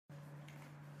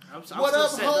What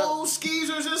up, hoes,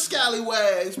 skeezers, and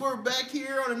scallywags? We're back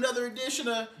here on another edition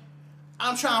of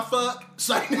I'm Trying to Fuck.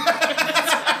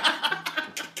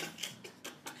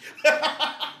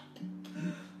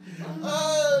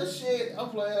 Oh, shit. I'm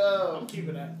playing. I'm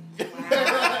keeping that.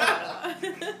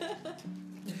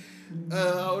 I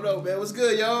don't know, man. What's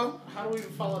good, y'all? How do we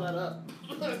even follow that up?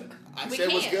 I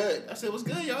said what's good. I said what's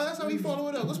good, y'all. That's how we follow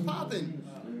it up. What's popping?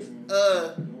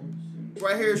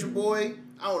 Right here is your boy.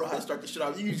 I don't know how to start this shit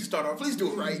off. You usually start off. Please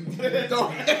do it right.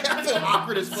 Don't. I feel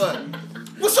awkward as fuck.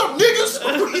 What's up, niggas?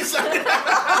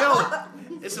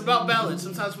 Yo, it's about balance.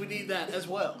 Sometimes we need that as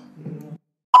well.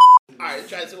 Alright,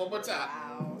 try this one more time.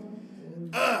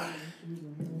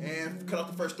 And cut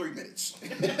off the first 3 minutes. We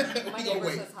gonna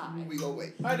wait. We gonna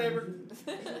wait. Hi, neighbor.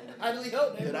 Idly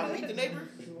ho, neighbor. Did I meet the neighbor?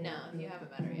 No, you haven't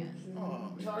met her yet.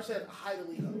 Oh, I said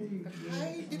idly ho.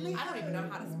 I don't even know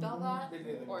how to spell that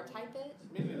or type it.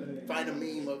 Find a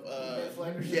meme of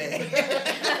Flanders. yeah.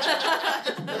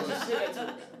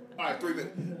 Alright, 3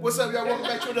 minutes. What's up, y'all? Welcome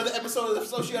back to another episode of the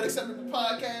Socially Unacceptable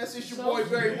Podcast. It's your boy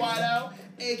Barry Whiteout,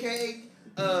 aka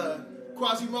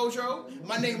Quasi Mojo.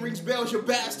 My name rings bells, you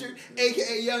bastard.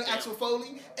 AKA Young Axel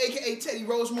Foley. AKA Teddy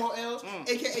Rosemore Els.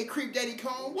 AKA Creep Daddy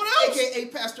Cone. What else? AKA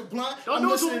Pastor Blunt. I'm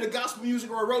listening to gospel music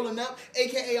or rolling up.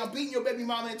 AKA I'm beating your baby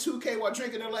mama in 2K while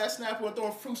drinking her last snapper and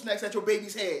throwing fruit snacks at your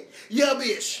baby's head. Yeah,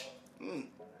 bitch. Damn,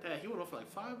 he went on for like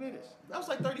 5 minutes. That was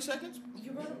like 30 seconds.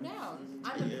 You wrote them down.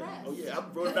 I'm impressed. Oh yeah,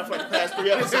 I've wrote it down for like the past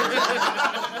 3 episodes.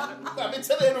 I've been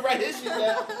telling him to write his shit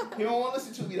down. He don't want to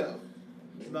listen to me though.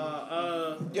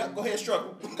 Yep, go ahead and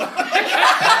struggle. Go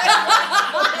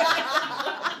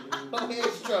ahead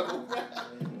and struggle.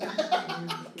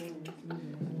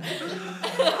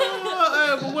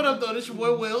 But what up, though? This your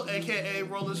boy Will, a.k.a.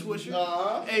 Roller Swisher,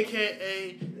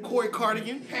 a.k.a. Corey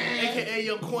Cardigan, a.k.a.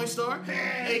 Young Coinstar,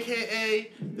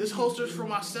 a.k.a. this holster's for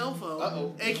my cell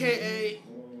phone, a.k.a.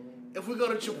 if we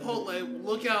go to Chipotle,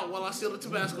 look out while I steal the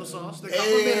Tabasco sauce. They're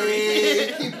complimentary.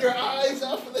 Hey, keep your eyes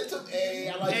out for the Hey,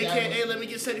 I like that. A.k.a. let me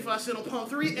get 75 cents on pump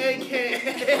 3,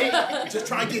 a.k.a. just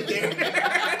try to get there.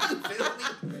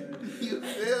 You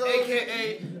feel me?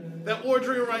 A.k.a. that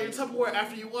ordering around your Tupperware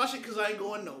after you wash it because I ain't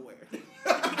going nowhere.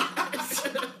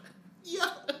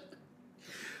 Yeah.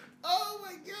 Oh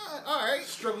my God. All right.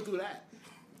 Struggle through that.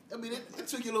 I mean, it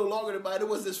took you a little longer than mine. It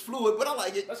was this fluid, but I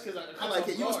like it. That's because I like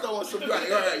it. You was throwing some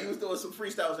right. You was throwing some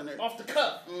freestyles in there. Off the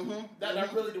cuff. Mm-hmm. That I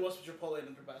really do want some Chipotle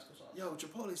and Tabasco sauce. Yo,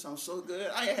 Chipotle sounds so good.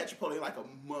 I ain't had Chipotle in like a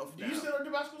month now. Do you steal the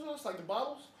Tabasco sauce, like the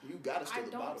bottles? You gotta steal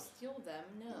the bottles. I don't steal them,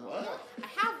 no. What? I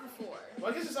have before.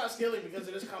 Well, I guess it's not stealing because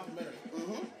it is complimentary.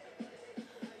 Mm-hmm.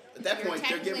 At that point,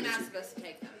 they're giving it. You're technically not supposed to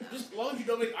take them, though. Just as long as you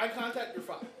don't make eye contact, you're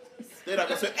fine. They're not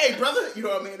gonna say, "Hey, brother," you know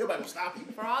what I mean? Nobody gonna stop you.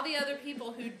 For all the other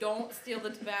people who don't steal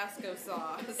the Tabasco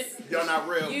sauce, you're not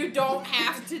real. You don't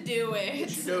have to do it.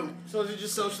 Yes, you do. So is it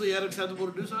just socially unacceptable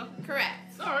to do so?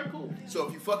 Correct. All right, cool. So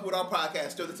if you fuck with our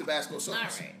podcast, steal the Tabasco sauce. All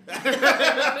right.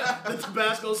 The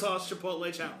Tabasco sauce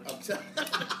Chipotle challenge. Should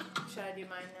I do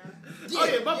mine now? Oh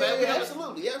yeah, my bad. Yeah,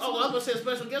 absolutely. Oh, well, I was gonna say a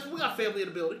special guest, but we got family in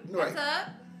the building. Right. What's up?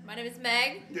 My name is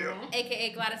Meg. Yeah.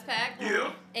 AKA Gladys Pack.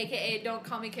 Yeah. AKA Don't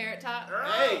Call Me Carrot Top.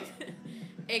 Hey.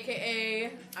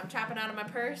 AKA I'm chopping out of my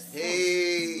purse.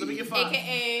 Hey. Let me get 5.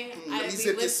 AKA I me be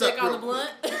sip this lipstick up on real the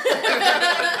blunt.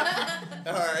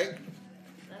 All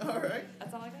right.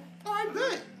 That's all I got. All right,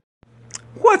 bet.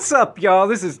 What's up, y'all?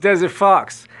 This is Desert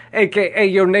Fox, a.k.a.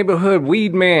 your neighborhood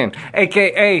weed man,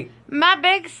 a.k.a. My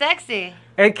big sexy.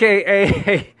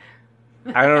 a.k.a.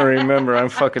 I don't remember, I'm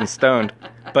fucking stoned.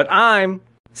 But I'm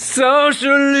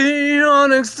socially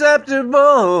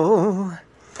unacceptable.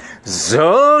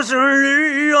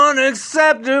 Socially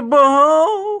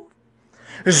unacceptable.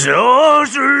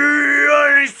 Socially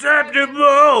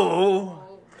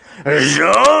unacceptable.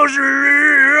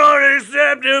 Socially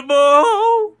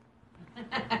unacceptable.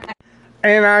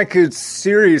 And I could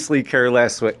seriously care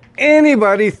less what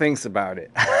anybody thinks about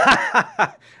it.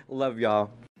 Love y'all.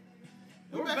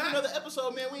 We're back for another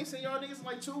episode, man. We ain't seen y'all niggas in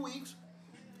like 2 weeks.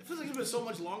 It feels like it's been so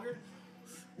much longer.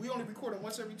 We only recording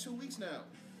once every 2 weeks now.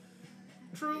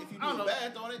 True. If you do the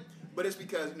math on it. But it's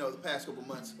because, the past couple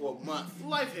months, or month.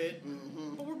 Life hit.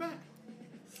 Mm-hmm. But we're back.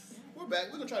 We're back.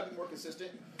 We're going to try to be more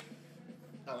consistent.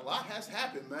 A lot has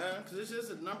happened, man. Because this is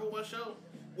the #1 show.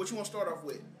 What you want to start off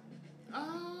with?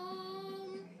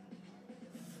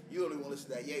 You only want to listen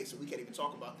to that Ye, so we can't even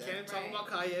talk about that. Can't talk about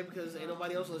Kanye because ain't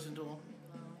nobody else listening to him.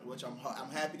 Which I'm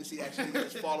happy to see actually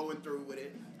just following through with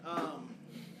it.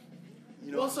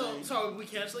 So are we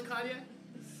canceling Kanye?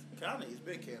 Kanye's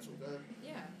been canceled, man.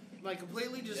 Yeah. Like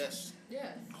completely just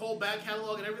Yes. whole back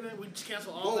catalog and everything? We just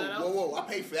cancel all that out? Whoa, I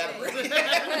paid for that already.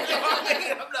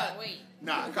 I'm not. Wait.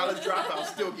 Nah, college dropout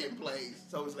still getting plays.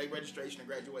 So it's like registration and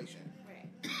graduation. Right.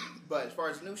 But as far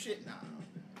as new shit, nah.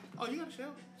 Oh, you got a show?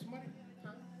 Somebody?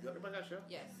 Huh? Everybody got a show?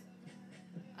 Yes.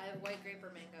 I have white grape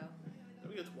or mango. Let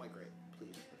me get to white grape,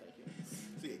 please. Thank you.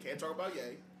 See, can't talk about Ye.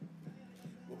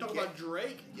 Talk about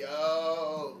Drake.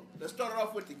 Yo, let's start it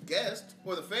off with the guest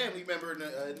or the family member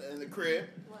in the crib.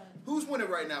 What? Who's winning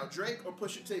right now, Drake or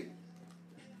Pusha T?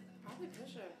 Probably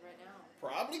Pusha right now.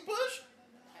 Probably Push.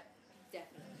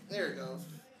 Definitely. There it goes.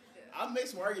 I make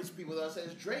some arguments with people that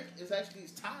says Drake is actually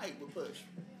tied with Push.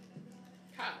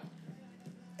 How?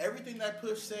 Everything that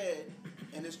Push said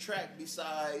in his track,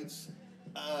 besides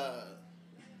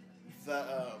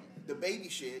the baby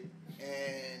shit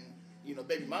and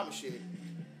baby mama shit,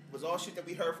 was all shit that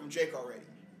we heard from Drake already.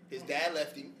 His dad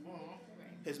left him.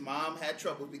 His mom had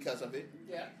troubles because of it.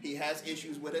 Yeah. He has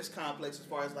issues with his complex as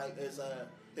far as like his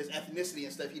ethnicity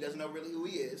and stuff. He doesn't know really who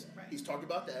he is. Right. He's talked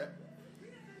about that.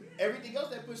 Everything else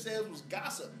that Push says was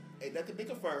gossip. Ain't nothing been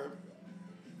confirmed.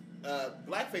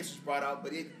 Blackface was brought out,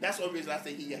 but that's the only reason I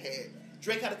think he ahead.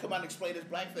 Drake had to come out and explain his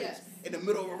blackface Yes. in the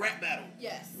middle of a rap battle.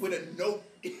 Yes. With a note.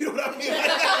 You know what I mean?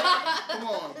 Come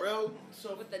on, bro.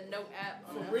 So With the note app.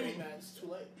 on for it. reading that, it's too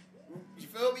late. You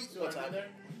feel me? So I there?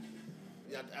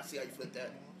 Yeah, I see how you flip that.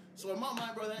 So in my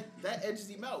mind, bro, that edges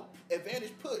him out.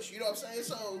 Advantage Push, you know what I'm saying?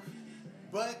 So,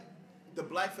 but the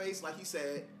blackface, like he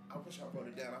said, I wish I wrote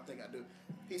it down. I think I do.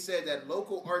 He said that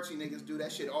local artsy niggas do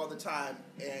that shit all the time,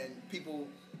 and people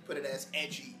put it as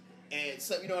edgy. And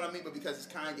so, you know what I mean? But because it's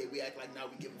Kanye, we act like now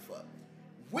we give a fuck.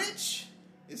 Which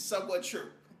is somewhat true.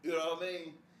 You know what I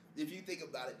mean? If you think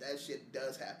about it, that shit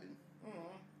does happen.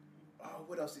 Oh,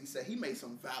 what else did he say? He made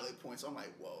some valid points. I'm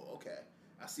like, whoa, okay.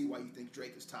 I see why you think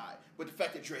Drake is tied. But the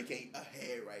fact that Drake ain't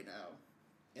ahead right now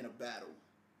in a battle.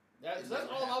 That's all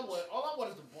I want. All I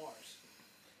want is the bars.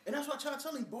 And that's why I tried to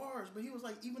tell him bars, but he was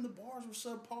like, even the bars were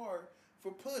subpar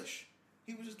for Push.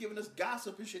 He was just giving us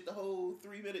gossip and shit the whole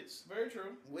 3 minutes. Very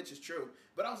true. Which is true.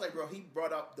 But I was like, bro, he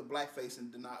brought up the blackface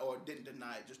and didn't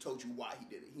deny it, just told you why he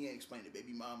did it. He ain't explained the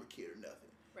baby mom or kid or nothing.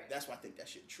 Right. That's why I think that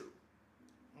shit true.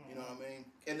 You know what I mean?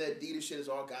 And the Adidas shit is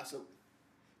all gossip.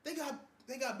 They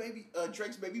got baby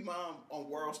Drake's baby mom on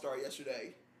World Star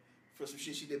yesterday for some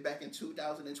shit she did back in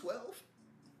 2012.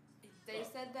 They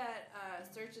said that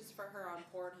searches for her on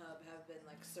Pornhub have been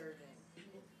like surging.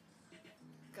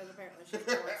 Because apparently she's a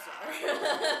porn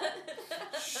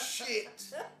star. Shit.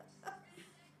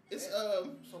 It's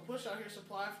So Push out here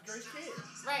supplying for Drake's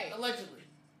kids. Right. Allegedly.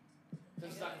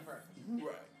 This is not confirmed.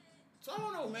 right. So I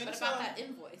don't know, man. But It's about that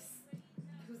invoice,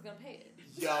 who's gonna pay it?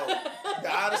 Yo,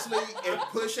 honestly, if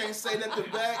Push ain't say nothing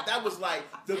back, that was like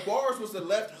the bars was the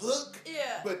left hook.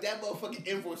 Yeah. But that motherfucking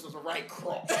invoice was a right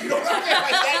cross. You know what I'm saying?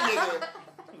 Like that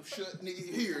nigga. Shut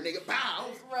nigga here, nigga bow.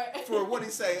 Right. For what he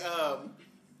say?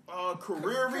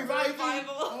 Career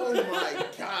revival. Oh my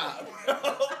god.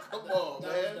 Come on,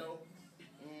 That man. was dope.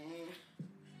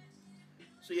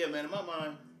 So yeah, man, in my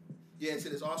mind, yeah,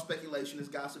 it's all speculation, it's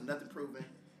gossip, nothing proven.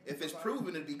 If it's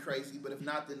proven, it'd be crazy, but if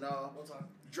not, then What's up?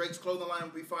 Drake's clothing line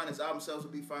would be fine, his album sales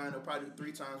would be fine, they'll probably do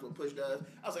 3 times what Push does.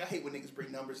 I was like, I hate when niggas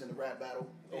bring numbers in the rap battle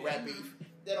or rap beef.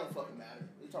 They don't fucking matter.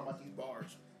 We're talking about these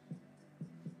bars.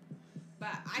 But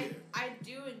I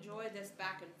do enjoy this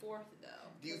back and forth though.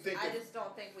 Do you think I that- just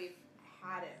don't think we've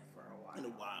had it for a while. In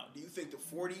a while. Do you think the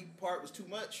 40 part was too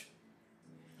much?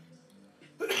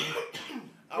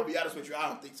 I'll be honest with you, I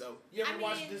don't think so. You ever I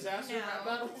watch mean, Disaster no. rap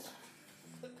battles?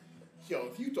 Yo,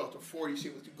 if you thought the 40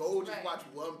 shit was too go just Right. watch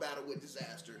one battle with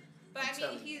Disaster. But I'm I mean,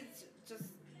 telling you.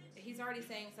 he's already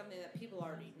saying something that people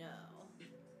already know.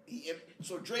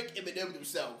 So Drake Eminem'd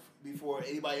himself before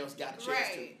anybody else got a chance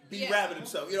Right. to be Yeah. rapping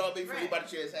himself. You know what I mean? Before Right.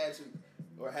 anybody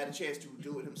had a chance to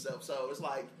do it himself. So it's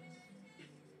like,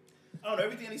 I don't know.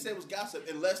 Everything he said was gossip,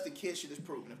 unless the kid shit is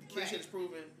proven. If the kid Right. shit is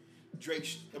proven,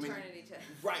 Drake. Eternity test.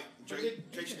 Right. But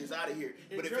Drake shit is out of here.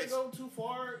 Did But if Drake it's go too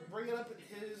far, bring it up at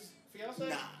his fiance?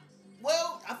 nah.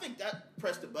 Well, I think that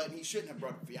pressed the button. He shouldn't have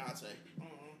brought a fiance.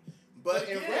 But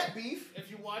in again, rap beef, if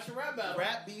you watch a rap battle,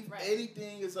 Right.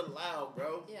 anything is allowed,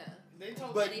 bro. Yeah. they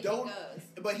told But Anything don't. goes.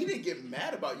 But he didn't get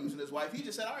mad about using his wife. He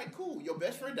just said, "All right, cool. Your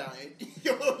best friend dying.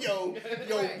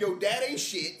 Right. Your dad ain't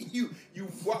shit. You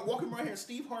walking around here in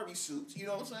Steve Harvey suits. You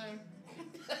know what I'm saying?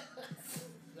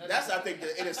 That's I think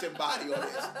the innocent body on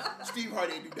this. Steve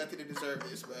Harvey didn't do nothing to deserve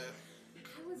this, man.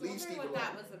 I was Leave wondering Steve what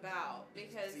that alone. was about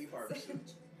because Steve Harvey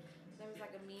suits. there was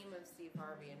like a meme of Steve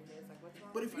Harvey and he was like, "What's wrong?"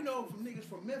 But with if you my know shoes?" from niggas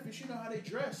from Memphis, you know how they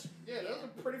dress. Yeah, those are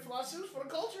pretty fly suits for the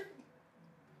culture.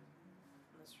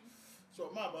 That's true. So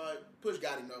in my mind, Push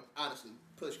got him though. Honestly,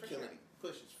 Push For killing sure. him.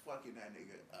 Push is fucking that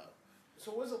nigga up.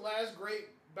 So what's the last great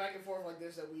back and forth like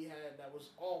this that we had that was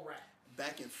all rap?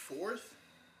 Back and forth?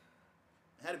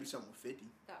 It had to be something with 50.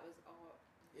 That was all.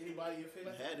 Anybody in 50?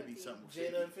 It had to be something with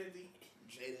 50. Jada and 50?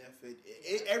 Jada and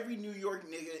 50. Every New York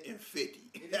nigga in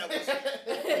 50. That was, you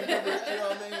know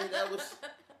what I mean? That was,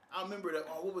 I remember that,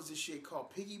 what was this shit called?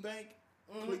 Piggy Bank?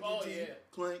 Oh, yeah.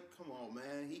 Clink, come on,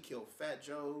 man. He killed Fat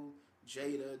Joe,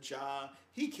 Jada, Ja.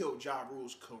 He killed Ja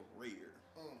Rule's career.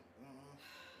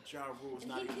 Ja Rule's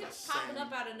not even the keeps same. popping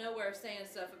up out of nowhere saying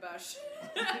stuff about shit.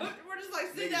 We're just like,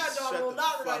 sit Nigga, down, Ja shut Rule. the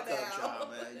Not right fuck up, now.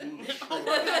 Ja, man. You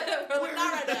We're like,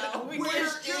 not right now. Where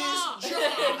is Ja?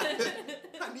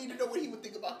 I need to know what he would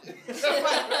think about this.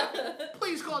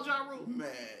 Please call Ja Rule. Man,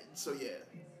 so yeah,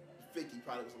 50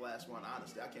 probably was the last one.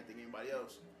 Honestly, I can't think of anybody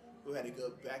else who had to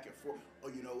go back and forth. Oh,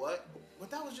 you know what? But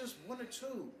that was just one or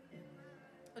two.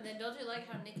 And then don't you like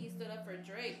how Nicki stood up for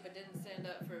Drake but didn't stand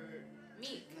up for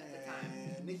Meek at the time?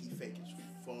 Man, Nicki fake as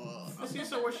fuck. I see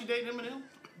so where she dating Eminem.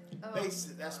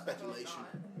 That's speculation.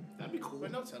 That'd be cool.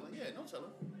 But no telling. Yeah, no telling.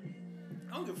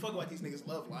 I don't give a fuck about these niggas'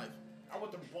 love life. I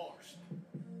want them bars.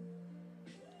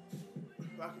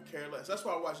 I could care less. That's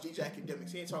why I watch DJ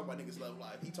Academics. He ain't talking about niggas' love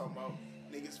life. He talking about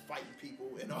niggas fighting people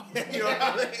and all that. You know what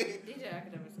I mean? DJ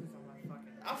Academics is on my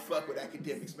fucking. I fuck with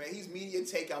Academics, man. He's media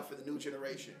takeout for the new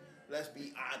generation. Let's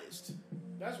be honest.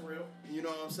 That's real. You know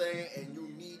what I'm saying? And you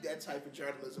need that type of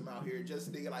journalism out here.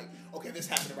 Just nigga like, okay, this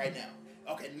happening right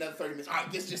now. Okay, another 30 minutes. All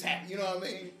right, this just happened. You know what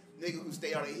I mean? Nigga who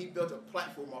stay on it. He built a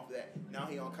platform off of that. Now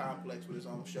he on Complex with his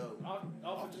own show.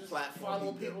 I'll just platform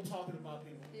follow he people built. talking about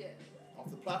people. Yeah. Off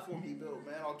the platform he built,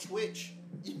 man. On Twitch.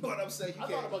 You know what I'm saying? I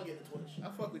thought about getting Twitch. I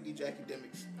fuck with DJ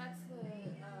Academics. That's the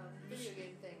video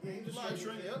game thing. Yeah, he just Live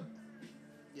streaming. stream, yep.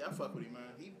 Yeah, I fuck with him, man.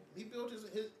 He built his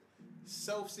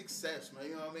self-success, man.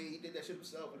 You know what I mean? He did that shit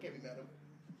himself. I can't be mad at him.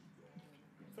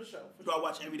 For sure. Do I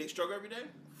watch Everyday Struggle every day?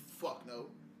 Fuck no.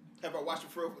 Have I watched it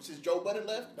for since Joe Budden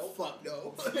left? No. Fuck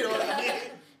no. You know what I mean?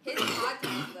 His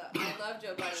podcast, though. I love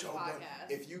Joe Biden's Joe podcast. Budden.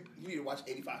 If you need to watch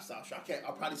 85 South Show.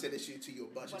 I'll probably say this shit to you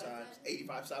a bunch of times.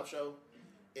 85 South Show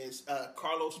is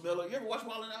Carlos Miller. You ever watch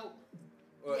Wildin' Out?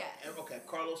 Yes. Okay,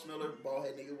 Carlos Miller, bald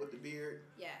head nigga with the beard.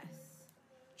 Yes.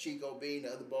 Chico Bean,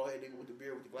 the other bald head nigga with the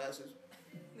beard with the glasses.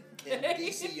 And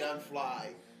DC Young Fly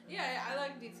Yeah, I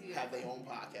like DT. have their own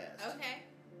podcast. Okay.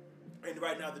 And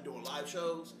right now they're doing live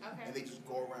shows. Okay. And they just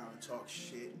go around and talk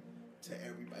shit to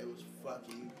everybody. It was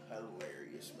fucking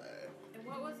hilarious, man. And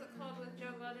what was it called with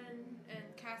Joe Budden and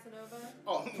Casanova?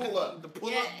 Oh, Pull Up. The Pull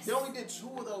Yes. Up. They only did 2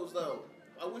 of those though.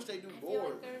 I wish they do I feel more.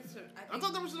 like there's I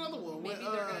thought there was another one. maybe with,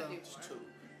 they're gonna do It's more. 2.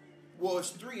 Well, it's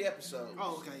 3 episodes.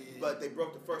 Oh, okay, yeah. But they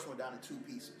broke the first one down in 2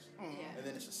 pieces. Yeah. And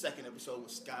then it's the second episode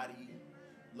with Scotty,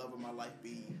 Love of My Life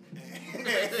B, and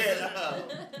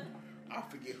I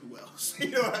forget who else. You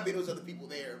know what I mean? There was other people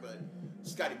there, but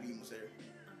Scotty B was there.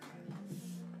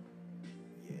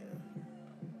 Yeah,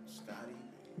 Scotty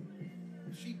B.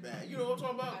 She bad. You know what I'm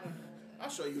talking I about? don't know. I'll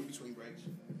show you in between breaks.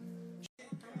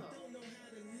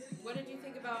 What did you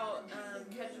think about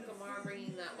Kendrick Lamar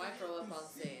bringing that white girl up on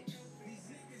stage?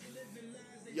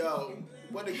 Yo,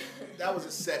 that was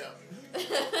a setup.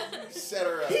 Set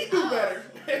her up. He knew better.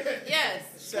 Yes,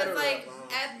 Set her because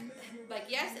up,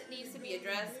 yes, it needs to be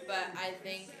addressed, but I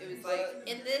think it was like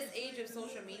in this age of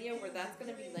social media where that's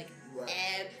gonna be like Right.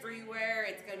 everywhere.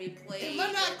 It's gonna be played. Am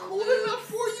I not in cool loops, enough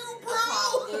for you,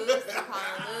 upon loops, bro?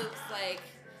 upon loops. Like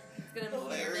it's gonna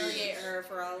Hilarious. humiliate her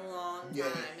for a long time, Yeah.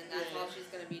 and that's all she's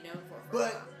gonna be known for.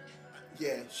 But a while.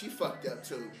 yeah, she fucked up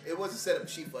too. It wasn't set up.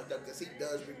 She fucked up because he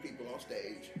does bring people on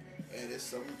stage, and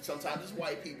it's sometimes it's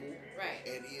white people, Right.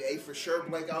 and they for sure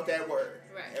blank out that word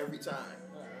Right. every time.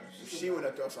 She went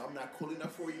up there, so I'm not cool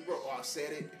enough for you, bro. Oh, I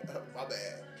said it. My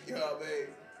bad. You know what I mean?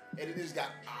 And it just got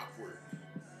awkward,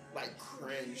 like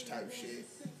cringe type shit.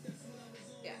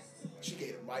 Yeah. She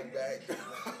gave the mic back.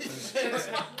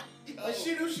 Like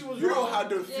she knew she was You know wrong. how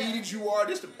defeated you are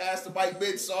just to pass the mic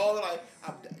mid song? Like,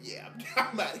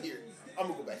 I'm out of here. I'm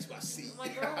gonna go back to my seat. My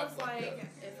girl I was fucked like, up.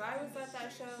 if I was at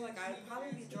that show, like, I'd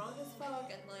probably be drunk as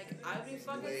fuck, and, like, I'd be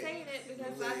fucking Lit. saying it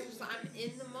because Lit. that's just, I'm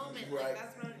in the moment. Right. Like,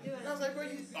 that's what I'm doing. And I was like,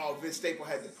 bro, Vince Staple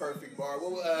had the perfect bar.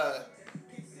 What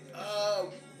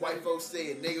white folks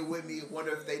saying nigga with me,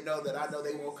 wonder if they know that I know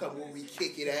they won't come when we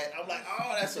kick it at. I'm like,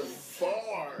 oh, that's a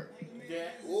bar. Yeah.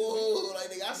 Whoa,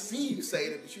 like nigga, I see you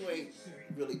saying it, but you ain't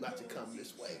really about to come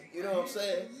this way. You know what I'm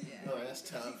saying? Yeah. Oh, that's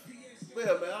tough. But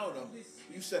yeah, man, I don't know.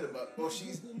 You set him up. Well,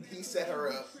 he set her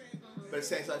up, but at the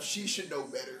same time, she should know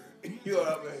better. You know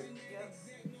what I mean? Yep.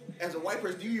 As a white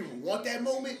person, do you even want that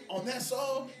moment on that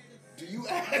song? Do you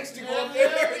ask to go Hell up there?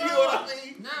 yeah, You know what I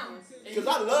mean? No. And Because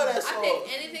I love that song. I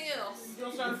pick anything else. You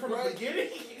don't start from the beginning?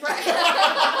 Right.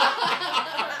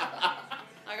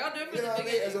 Like, I'll do it from the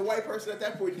beginning. As a white person at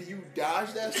that point, do you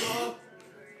dodge that song?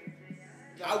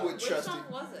 I would trust it. Which song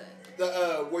was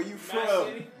it? Where you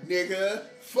from, nigga?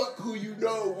 Fuck who you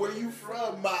know. Where you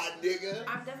from, my nigga?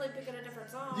 I'm definitely picking a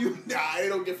different song. Nah, ain't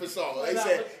no different song. They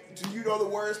said, do you know the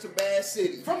words to Bad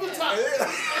City? From the top.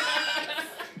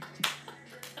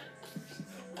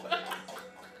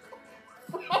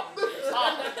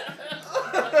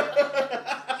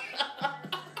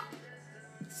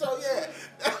 So yeah,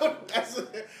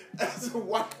 as a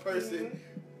white person,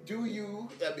 do you?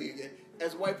 I mean,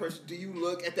 as a white person, do you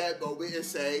look at that moment and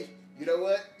say, you know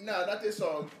what? No, not this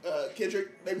song, Kendrick.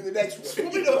 Maybe the next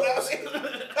one. You know what I'm saying?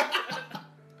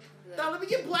 Now let me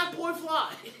get Black Boy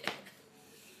Fly.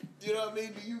 You know what I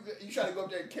mean? Do you try to go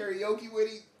up there and karaoke with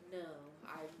him? No,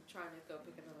 I'm trying to go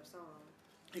pick another song.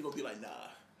 He gonna be like, nah,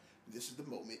 this is the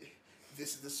moment.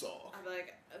 This is the song. I'm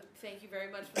like, thank you very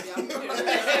much for the opportunity.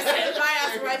 Send my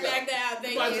ass right back down.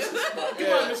 Thank you.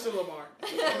 Goodbye, Mr. Lamar.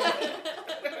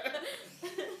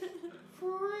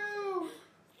 For real.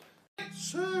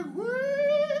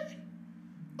 Segway.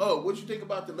 Oh, what'd you think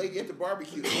about the lady at the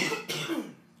barbecue? I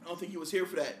don't think you was here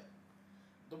for that.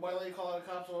 The white lady calling the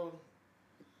cops on.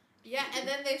 Yeah, and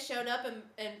then they showed up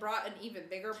and brought an even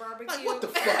bigger barbecue. Like, what the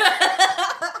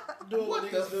fuck?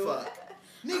 What the fuck?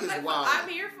 Niggas like, wild. I'm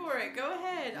here for it. Go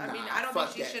ahead. I mean, I don't think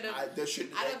she should have. I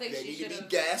don't think she should have.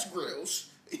 be gas grills.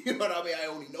 You know what I mean? I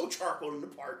only know charcoal in the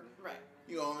park. Right.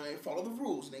 You know what I mean? Follow the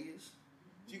rules, niggas.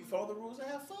 So you can follow the rules and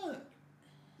have fun.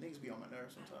 Niggas be on my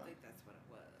nerves I sometimes. think that's what it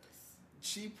was.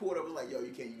 She pulled up and was like, yo,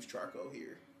 you can't use charcoal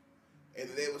here. And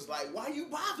then it was like, why are you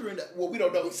bothering us? Well, we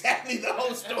don't know exactly the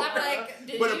whole story. I'm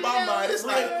like, but in my mind, it's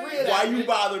like, why me. you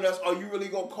bothering us? Are you really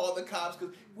going to call the cops?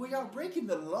 Because, well, y'all breaking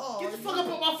the law. Get the fuck up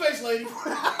on my face, lady.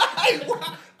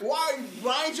 Why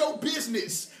mind your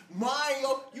business?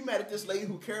 You mad at this lady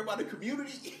who care about the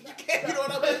community? You know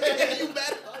what I mean? You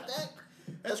mad about that?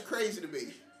 That's crazy to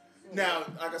me. Now,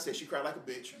 like I said, she cried like a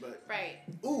bitch, but... Right.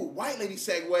 Ooh, white lady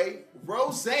segue.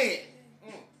 Roseanne.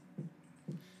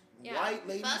 Yeah, white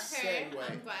lady fuck her.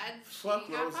 segue. I'm glad she Fuck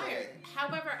got Roseanne. fired.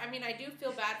 However, I mean, I do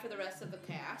feel bad for the rest of the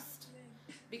cast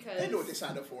because They knew what they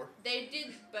signed up for. they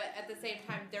did, but at the same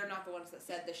time, they're not the ones that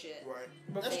said the shit. Right.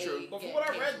 But That's They true. But from get what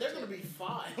I read, canceled, they're too. gonna be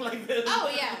fine. Like,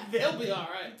 Oh yeah, they'll be all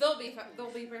right. they'll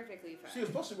be perfectly fine. She was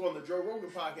supposed to go on the Joe Rogan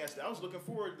podcast. I was looking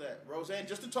forward to that, Roseanne,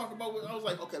 just to talk about what I was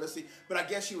like, okay, let's see. But I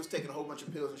guess she was taking a whole bunch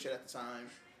of pills and shit at the time.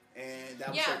 And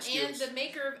that was her excuse. And the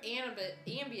maker of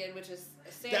Ambien, which is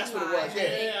a standby, That's what it was,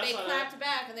 yeah. they clapped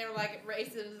back and they were like,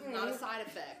 racism is not a side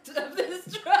effect of this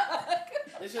drug.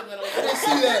 They said that on I didn't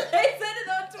see that. They said it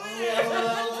on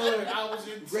Twitter. I was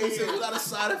in Racism without a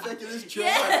side effect of this drug.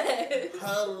 Yes.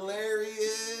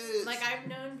 Hilarious. Like, I've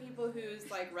known people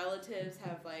whose, like, relatives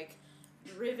have, like,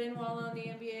 driven while on the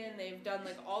Ambien. They've done,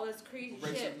 like, all this crazy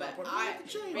Racism shit, but not part of the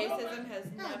chain, racism has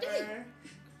No, never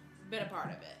been a part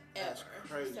of it, ever. That's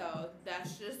crazy. So,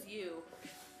 that's just you.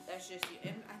 That's just you.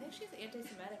 And I think she's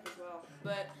anti-Semitic as well.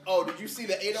 But oh, did you see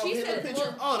the Adolf she Hitler said,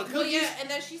 picture? Oh, the cookies? well, yeah, and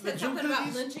then she The said Jew something about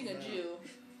cookies? lynching a Jew.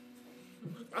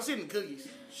 I seen the cookies.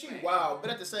 She wild, but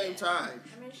at the same time.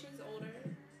 I mean, she's older.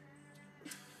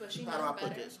 But she knows How do I better.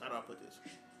 put this? I don't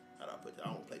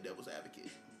want to play devil's advocate.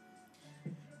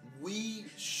 We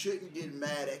shouldn't get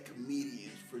mad at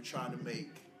comedians for trying to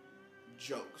make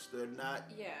jokes. They're not.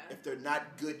 Yeah. If they're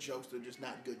not good jokes, they're just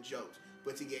not good jokes.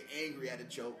 But to get angry at a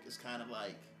joke is kind of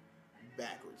like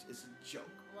backwards. It's a joke.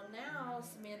 Well, now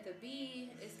Samantha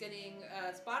Bee is getting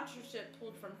sponsorship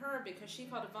pulled from her because she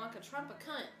called Ivanka Trump a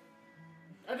cunt.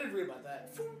 I did read about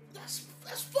that. That's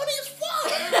funny as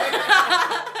fuck.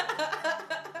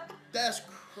 That's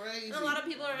crazy. And a lot of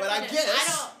people are. But I offended.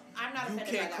 guess I'm not you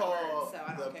offended can't by that call word, so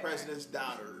I don't the care. president's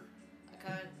daughter A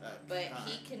cunt, but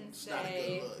he can It's not a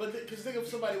say. good look. But because think if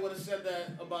somebody would have said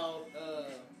that about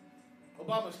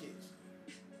Obama's kids.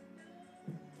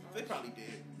 They probably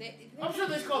did. I'm sure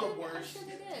they called him I'm worse. sure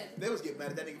they did. They was getting mad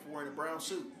at that nigga for wearing a brown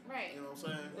suit. Right. You know what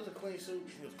I'm saying? It was a clean suit.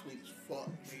 He was clean as fuck,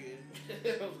 nigga.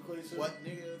 It was a clean suit. What,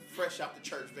 nigga? Fresh out the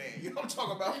church van. You know what I'm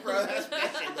talking about, bro? That's what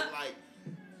that shit look like.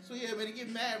 So yeah, man, he get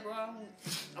mad, bro.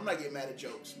 I'm not getting mad at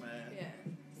jokes, man. Yeah.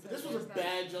 So This was a there's that.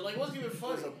 bad joke. Like, it wasn't even It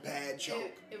funny. was a bad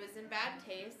joke. It was in bad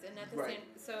taste, and at the Right.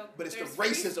 same, so But it's the there's free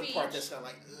racism part speech. that's kind of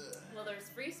like, ugh. Well, there's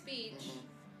free speech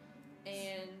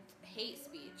and hate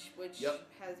speech, which Yep.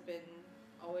 has been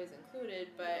always included,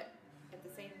 but at the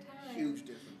same time, Huge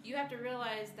difference. you have to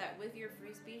realize that with your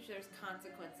free speech, there's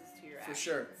consequences to your For actions.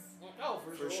 sure. Oh,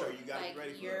 For sure, you gotta Like, be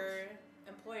ready for your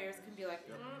employers can be like,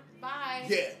 Yep. bye.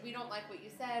 Yeah. We don't like what you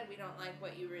said. We don't like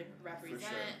what you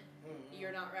represent.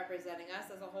 You're not representing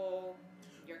us as a whole.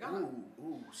 You're gone.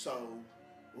 So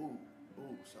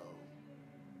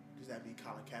does that mean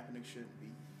Colin Kaepernick shouldn't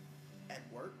be at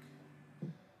work?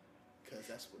 Because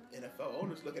that's what NFL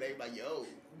owners look at everybody, yo.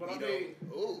 But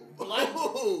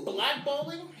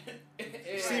blackballing?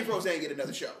 Steve Rose ain't get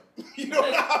another show. You know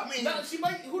what I mean? No, she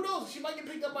might, who knows? She might get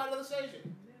picked up by another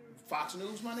station. Fox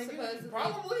News, my nigga? Supposedly,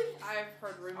 Probably. I've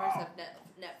heard rumors of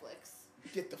Netflix.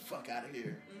 Get the fuck out of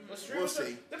here. Mm-hmm. We'll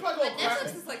see. They're probably But going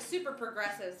Netflix is like super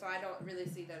progressive, so I don't really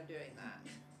see them doing that.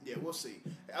 Yeah, we'll see.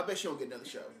 I bet she don't get another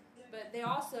show. But they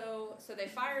also, so they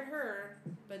fired her,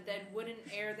 but then wouldn't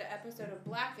air the episode of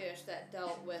Blackish that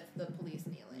dealt with the police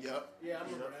kneeling. Yep. Yeah, I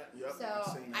remember that. Yep.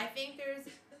 So I think there's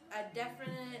a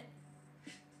definite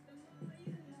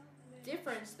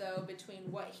difference, though,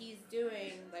 between what he's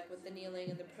doing, like with the kneeling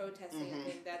and the protesting. I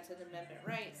think that's an amendment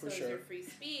right. So it's your free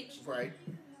speech. Right.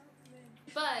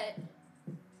 But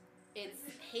it's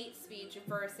hate speech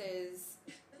versus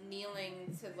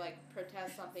kneeling to like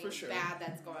protest something bad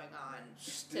that's going on,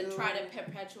 to try to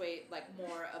perpetuate like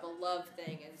more of a love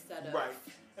thing instead of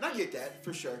And I get that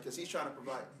for sure, because he's trying to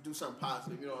do something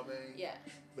positive. You know what I mean? Yeah.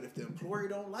 But if the employer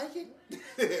don't like it,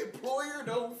 the employer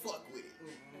don't fuck with it.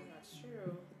 That's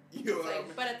true. You know what I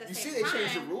mean? But at the same they time,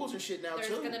 changed the rules and shit now there's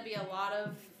too. There's gonna be a lot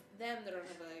of them that are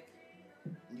gonna be like.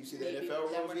 You see the NFL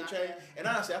rules get changed? And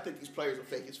honestly, I think these players are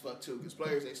fake as fuck too, because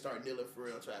players, they start kneeling for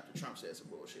real until after Trump said some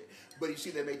bullshit. But you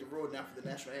see they made the rule now for the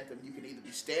national anthem, you can either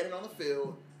be standing on the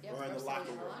field or in the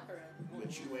locker room.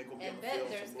 But you ain't going to be on the field.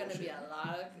 And there's going to be a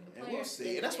lot of players. And we'll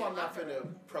see. And that's why I'm not finna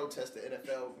protest the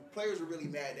NFL. Players are really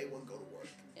mad they wouldn't go to work.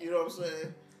 You know what I'm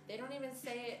saying? They don't even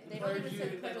say it. They don't even say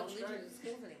the Pledge of Allegiance in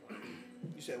schools anymore.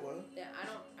 You said what? Yeah,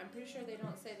 I'm pretty sure they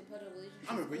don't say the Pledge of Allegiance.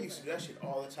 I remember we used to do that shit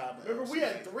all the time. Remember, we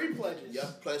had 3 pledges.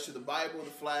 Yep, pledge to the Bible,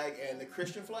 the flag, and the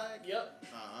Christian flag. Yep.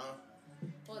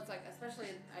 Well, it's like,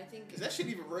 especially, I think. Is that shit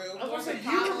even real? I was going to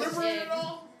say, you remember it at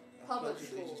all? Public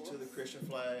schools. To the Christian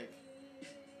flag.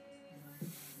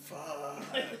 Fuck.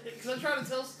 Because I'm trying to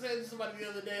tell somebody the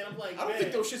other day, and I'm like, I don't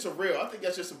think those shits are real. I think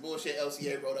that's just some bullshit.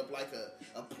 LCA wrote up like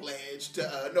a pledge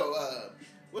to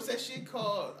what's that shit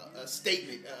called? A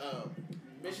statement.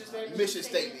 Mission statement? Mission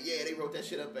statement. Yeah, they wrote that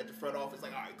shit up at the front office.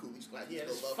 Like, all right, cool. We just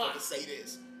to say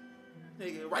this.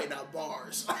 Nigga, writing out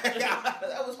bars.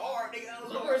 That was hard, nigga. That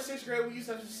was Remember in 6th grade we used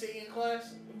to have to sing in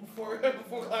class before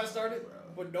class started,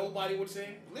 but nobody would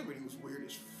sing? Liberty was weird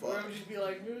as fuck. Or it would just be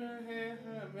like, man.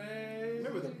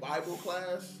 Remember the Bible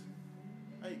class?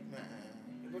 Like,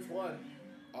 Which one?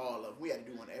 All of them. We had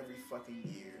to do one every fucking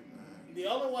year, man. The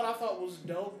only one I thought was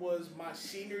dope was my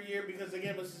senior year, because they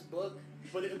gave us this book,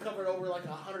 but it covered over like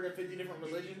 150 different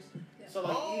religions. So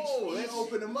like they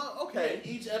opened them up. Okay.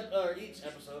 Yeah,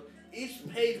 each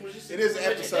page was just. It is an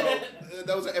episode.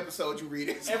 Those are episodes you read.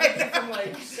 Everything from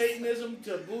like Satanism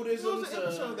to Buddhism to.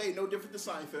 Episode, they ain't no different than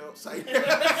Seinfeld.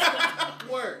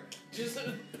 Word. Just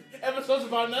episodes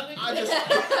about nothing.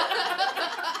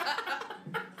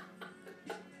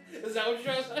 Is that what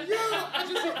you're trying to say? Yeah, I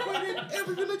just equated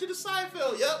every religion to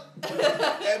Seinfeld. Yep.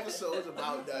 Episodes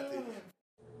about nothing.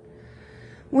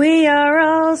 We are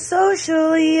all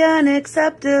socially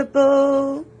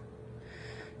unacceptable.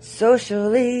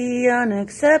 Socially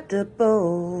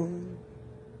unacceptable.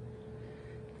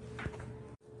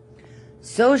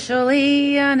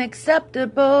 Socially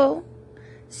unacceptable.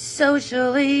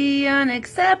 Socially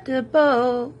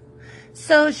unacceptable.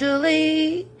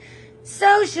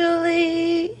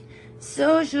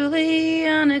 Socially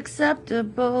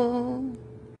unacceptable.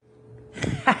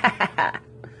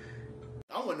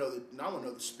 I want to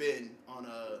know the spin on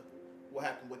what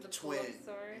happened with the twin.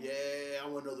 Yeah, I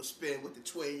want to know the spin with the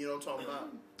twin. You know what I'm talking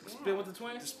about? Spin with the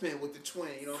twin? The spin with the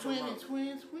twin. You know what I'm talking about?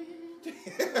 Twin.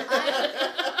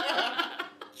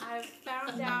 I've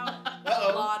found out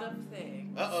a lot of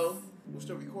things. We're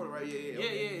still recording, right?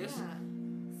 Yeah.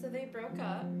 So they broke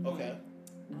up. Okay.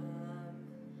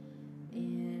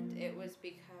 And it was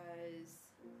because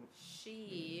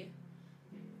she,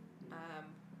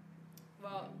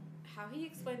 how he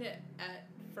explained it at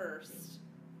first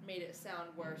made it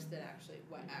sound worse than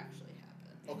what actually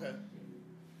happened. Okay.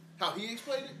 How he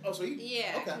explained it? Oh, so he?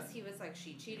 Yeah, because he was like,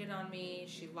 she cheated on me,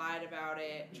 she lied about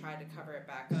it, tried to cover it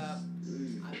back up.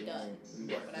 I'm done.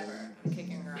 Whatever. I'm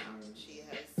kicking her out. She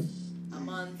has a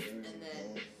month, and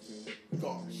then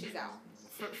gone. She's out.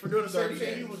 For doing the same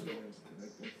thing he was doing.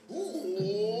 Ooh.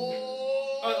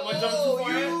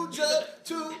 You jumped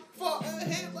too far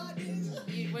ahead, my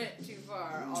nigga. You went too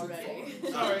far already.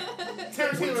 Sorry.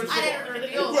 Tarantino shit. I didn't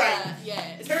reveal that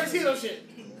yet. Tarantino shit.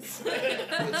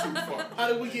 Went too far. How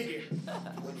did we get here?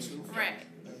 Went too far. Right.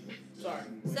 Sorry.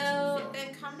 So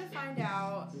then come to find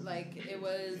out, like, it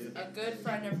was a good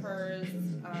friend of hers.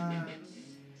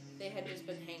 They had just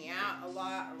been hanging out a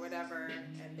lot or whatever,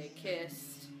 and they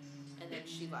kissed, and then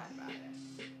she lied about it.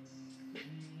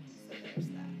 So there's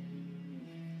that.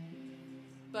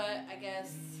 But I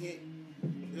guess... It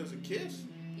was a kiss?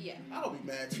 Yeah. I don't be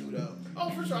mad too, though. Oh,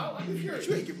 for sure. I'll be furious.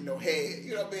 You ain't giving no head.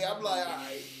 You know what I mean? I'm like, all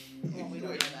right. Well, we don't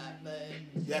know that, but...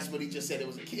 That's what he just said. It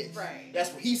was a kiss. Right.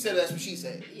 That's what he said. That's what she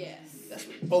said. Yes. That's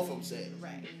what both of them said.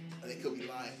 Right. They could be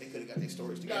lying. They could have got their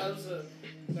stories No, together. it was a...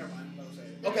 Never mind. Don't say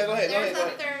it. Okay, go ahead. There's Go a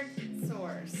ahead. third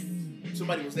source.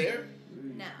 Somebody was there?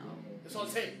 No. It's on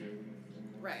tape.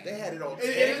 Right. They had it on It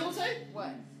tape. is on tape? What?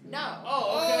 No.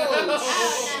 Oh, okay.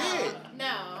 Oh, shit.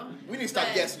 No. We need to stop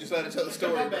But- guessing. Just let it tell the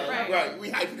story, bro. Right. Right. We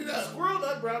hyping it up. Squirrel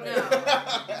nut brown. No.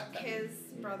 His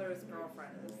brother's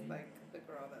girlfriend is like the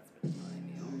girl that's been telling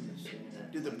me all this shit.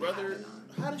 That Did the brother... happened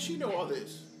on. How does she know all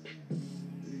this?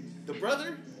 The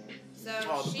brother? So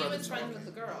Oh, the she brother was friends talking.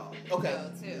 with the girl. Okay.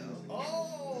 Though, too.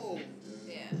 Oh.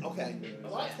 Yeah. Okay. A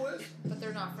lot twist. But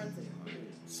they're not friends anymore.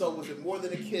 So was it more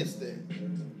than a kiss then?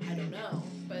 I don't know.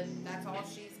 But that's all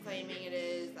she's claiming it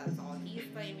is. That's all he's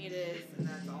claiming it is. And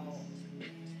that's all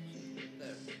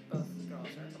both the girls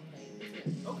are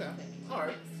complaining. Okay. claiming All right.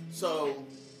 it is. So,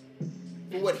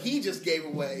 for what he just gave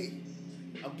away,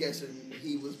 I'm guessing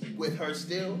he was with her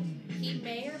still? He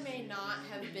may or may not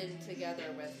have been together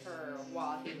with her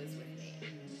while he was with me.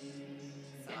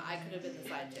 So I could have been the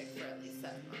side chick for at least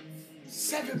 7 months.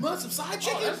 7 months of side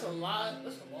chicken? Oh, that's a lot.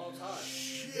 That's a long time.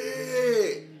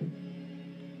 Shit.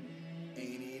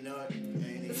 Ain't he nut?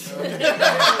 Ain't he nut?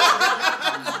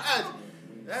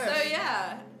 So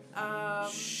yeah,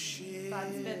 Shit.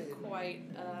 that's been quite.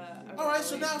 All right,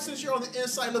 so now since you're on the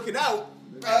inside looking out,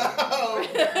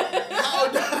 Right. how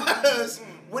does?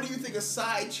 What do you think of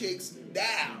side chicks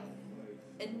now?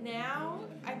 And now,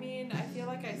 I mean, I feel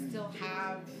like I still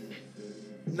have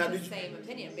Now, the did you, same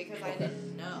opinion because I Okay.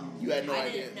 didn't know. You had no I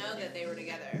idea. didn't know that they were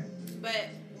together, but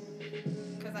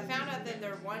because I found out that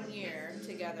their 1 year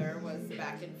together was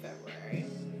back in February.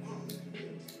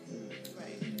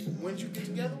 Right. when did you get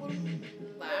together with him?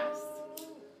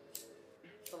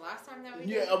 The last time that we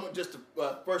Yeah, did, just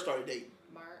the first started dating.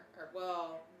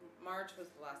 March was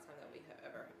the last time that we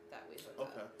hooked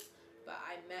Okay. up. But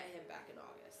I met him back in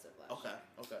August of last year.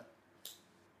 Okay.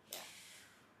 Yeah.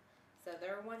 So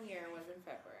their 1 year was in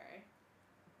February.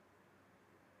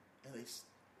 At least.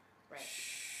 Right.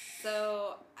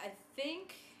 So I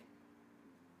think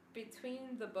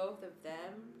between the both of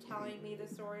them telling me the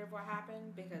story of what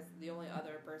happened, because the only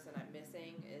other person I'm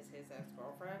missing is his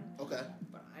ex-girlfriend. Okay.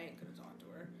 But I ain't gonna talk to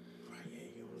her. Right. Yeah.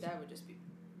 That would just be.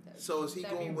 So is he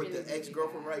that'd be going with really, the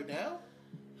ex-girlfriend really right now?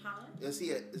 Huh? Is he?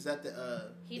 Is that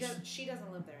the? She doesn't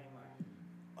live there anymore.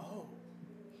 Oh.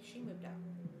 She moved out.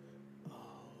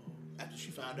 Oh. After she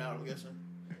found out, I'm guessing.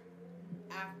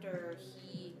 After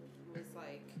he was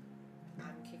like,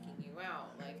 I'm kicking you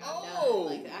out. Like, I'm Oh.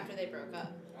 done. Like, after they broke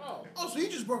up. Oh. Oh, so he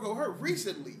just broke up with her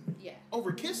recently Yeah.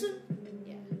 over kissing?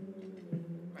 Yeah.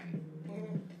 Right.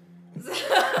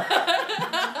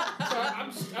 So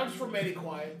I'm just remaining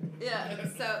quiet. Yeah.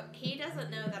 So he doesn't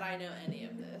know that I know any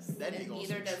of this. That and nigga on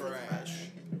neither some does his trash. brother.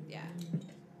 Yeah.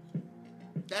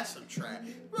 That's some trash.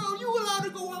 Bro, you allowed to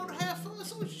go out and have fun,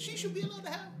 so she should be allowed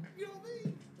to have, you know what I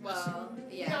mean? Well,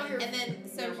 yeah. Down here. And then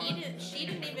so Never mind. she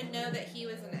didn't even know that he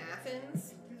was in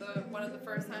Athens. One of the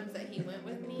first times that he went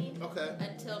with me. Okay.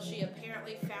 Until she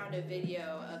apparently found a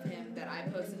video of him that I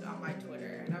posted on my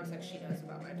Twitter, and I was like, she knows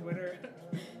about my Twitter.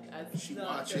 That's She not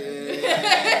watching. good. She's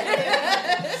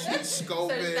scoping.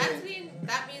 So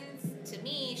that means to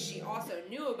me, she also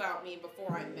knew about me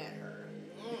before I met her.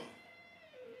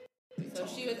 So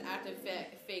she was acting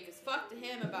fake as fuck to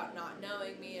him about not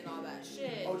knowing me and all that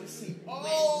shit. Oh, just see. When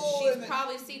Oh, she's and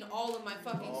probably seen all of my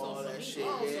fucking all social that media. shit.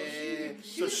 Oh, Yeah.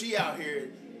 so So she out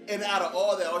here, and out of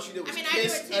all that, all she did was I mean, I do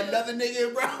kiss it too. another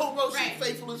nigga, bro. Bro, Right. she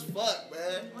faithful as fuck,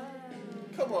 man. Wow.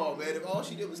 Come on, man. If all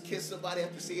she did was kiss somebody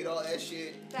after seeing all that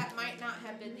shit. That might not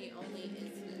have been the only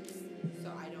instance,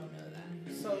 so I don't know that.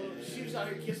 So she was out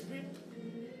here kissing people.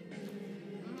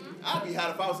 I'd be hot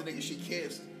if I was a nigga she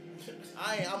kissed.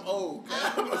 I'm old.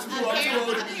 I'm too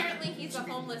old. Apparently he's a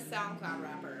homeless SoundCloud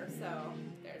rapper, so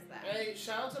there's that. Hey,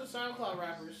 shout out to the SoundCloud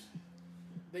rappers.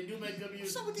 They do make good music.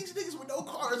 Some of these niggas with no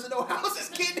cars and no houses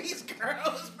getting these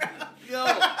girls, bro. Yo,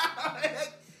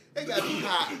 they gotta be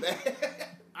hot, man.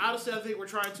 honestly, I think we're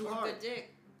trying too Or hard. good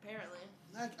dick, apparently.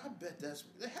 I bet it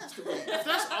has to be. If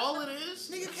that's all it is,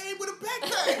 Nigga came with a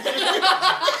backpack.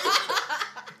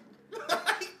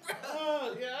 Like,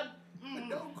 bro, yeah. with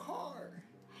no car.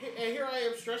 And here I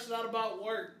am stressing out about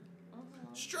work,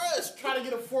 Stress. trying to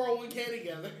get a 401k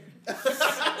together.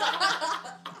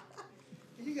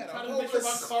 You got trying to make sure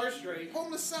my car's straight.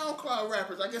 Homeless SoundCloud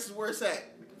rappers, I guess is where it's at.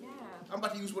 Yeah. I'm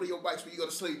about to use one of your bikes when you go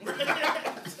to sleep.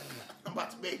 I'm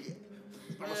about to make it.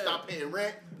 I'm gonna stop paying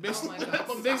rent. Oh my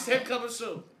God. Big hit coming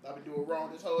soon. I've been doing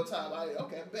wrong this whole time.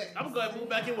 Okay, bet. I'm gonna move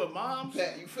back in with moms.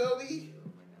 Bet, you feel me?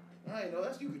 I ain't know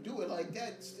you could do it like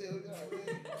that still. You know what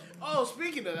I mean? Oh,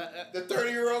 speaking of that, the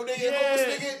 30-year-old nigga,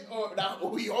 homeless nigga, or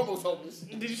not? He almost homeless.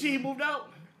 Did you see he moved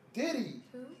out? Did he?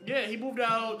 Who? Yeah, he moved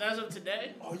out as of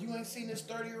today. Oh, you ain't seen this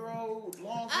 30-year-old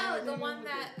long hair? Oh, the one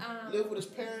that lived with his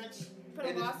parents. put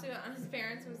a lawsuit on his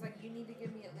parents and was like, you need to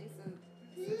give me at least a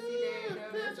 60-day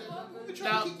notice or something. We're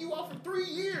trying to keep you off for 3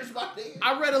 years, my nigga.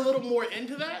 I read a little more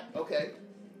into that. Okay.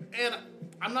 And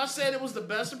I'm not saying it was the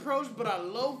best approach, but I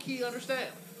low-key understand.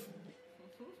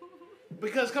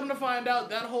 Because come to find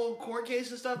out, that whole court case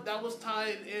and stuff, that was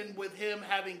tied in with him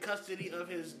having custody of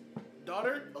his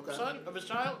daughter, son, of his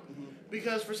child. Mm-hmm.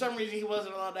 Because for some reason he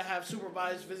wasn't allowed to have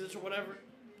supervised visits or whatever.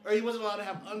 Or he wasn't allowed to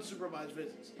have unsupervised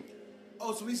visits.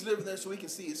 Oh, so he's living there so he can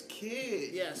see his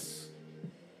kid. Yes.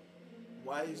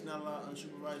 Why he's not allowed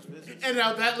unsupervised visits? And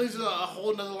now that leads to a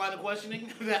whole nother line of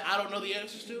questioning that I don't know the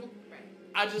answers to. Right.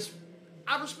 I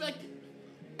respect it.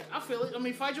 I feel it. I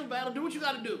mean, fight your battle. Do what you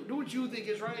got to do. Do what you think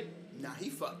is right. Nah, he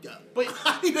fucked up. But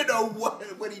I don't even know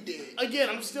what he did. Again,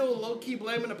 I'm still low-key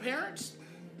blaming the parents.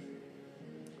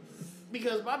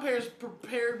 Because my parents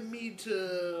prepared me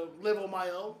to live on my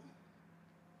own.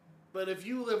 But if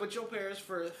you live with your parents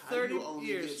for 30 How you only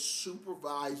years... get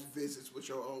supervised visits with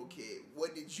your own kid?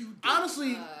 What did you do?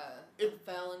 Honestly... A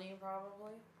felony,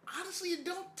 probably. Honestly, it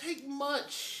don't take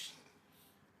much.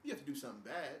 You have to do something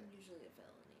bad. Usually a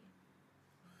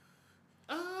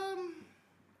felony.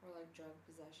 Or like drug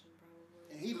possession,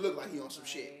 probably. And he looked like he on some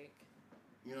shit.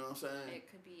 You know what I'm saying? It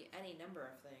could be any number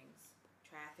of things.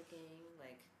 Trafficking,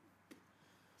 like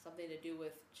something to do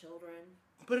with children.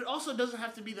 But it also doesn't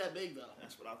have to be that big, though.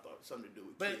 That's what I thought. Something to do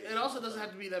with But kids. it also doesn't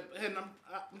have to be that... And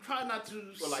I'm trying not to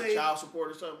or say... like child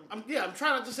support or something? I'm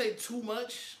trying not to say too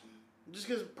much. Just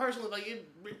because personally, like, it...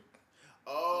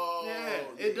 Oh.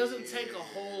 Yeah, it doesn't take a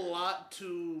whole lot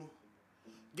to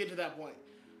get to that point.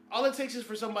 All it takes is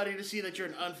for somebody to see that you're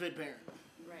an unfit parent.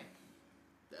 Right.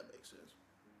 That makes sense.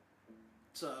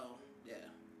 So, yeah.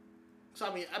 So,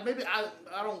 I mean, maybe I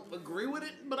don't agree with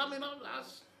it, but I mean,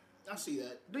 I see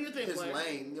that. Do your thing, his player.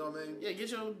 lane, you know what I mean? Yeah, get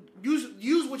your...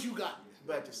 Use what you got.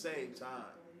 But at the same time,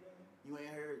 you ain't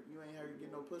heard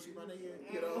get no pussy, my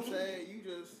nigga. You know what I'm saying? You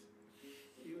just...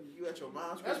 You at your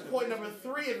mom's. That's point number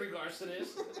 3 in regards to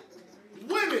this.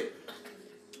 Women!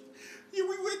 Yeah,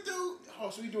 we went through... Oh,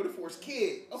 so we doing it for his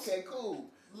kid. Okay, cool.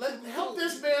 Help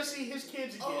this man see his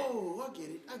kids again. Oh, I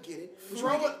get it.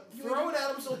 Throw it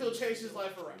at him so he'll change his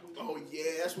life around. Oh,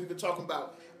 yeah, that's what we've been talking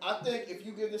about. I think if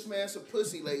you give this man some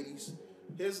pussy, ladies,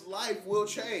 his life will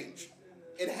change.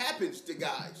 It happens to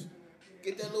guys.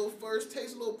 Get that little first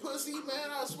taste of little pussy,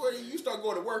 man. I swear to you, start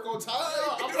going to work on time.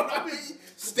 No, you know what I mean?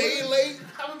 Staying late.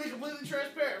 I'm gonna be completely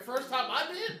transparent. First time I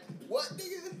did. What,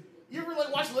 nigga? You ever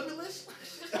like watch Limitless?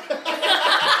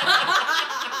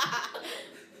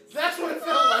 That's what it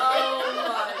felt like. Oh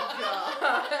my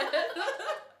god.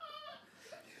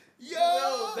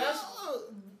 Yo, that's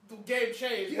the game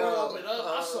changed. Bro,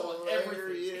 I saw everything.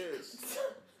 There he is.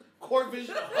 Court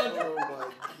vision 100. Oh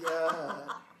my god.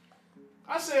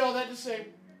 I say all that to say,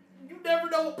 you never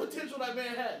know what potential that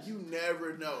man has. You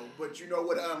never know, but you know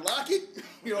what to unlock it?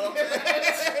 You know what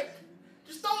I'm saying?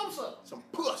 Just throw him some. Some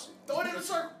pussy. Throw it in a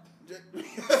circle.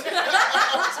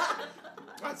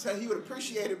 I tell you, he would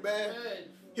appreciate it, man. Man.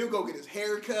 He'll go get his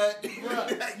hair cut.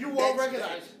 Bruh, you won't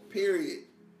recognize it. Period.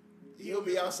 He'll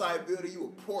be outside building you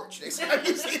a porch next time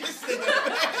you see this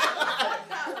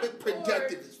nigga.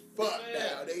 Productive as fuck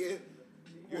now, nigga.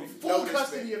 You full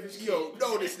custody of his kid. You don't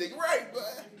know this nigga, right,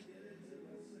 man?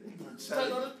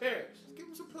 Telling on his parents. Give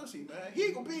him some pussy, man. He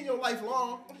ain't gonna be in your life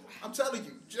long. I'm telling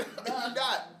you. He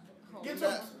not. Get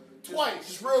to him twice.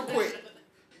 Just real quick.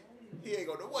 He ain't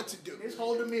gonna know what to do. His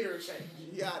whole demeanor is changed.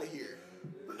 He out of here.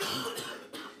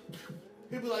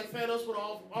 He'll be like Thanos with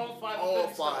all 5. All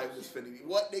 5 is finna.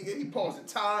 What, nigga? He pausing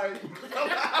time.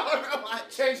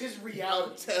 Change his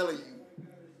reality. I'm telling you.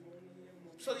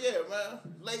 So yeah, man.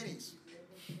 Ladies.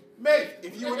 Mate,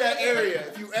 if you in that area,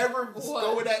 if you ever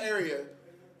go in that area,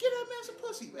 get that man some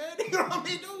pussy, man. You know what I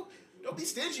mean? Don't be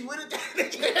stingy with it. I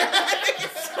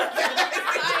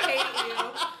hate you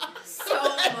so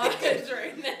much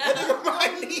right now. That nigga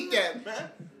might need that, man.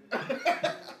 I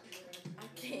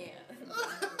can't.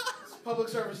 Public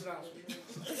service announcement.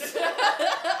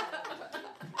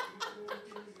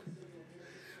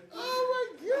 Oh my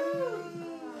god.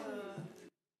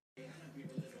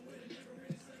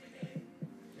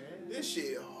 This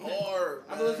shit hard,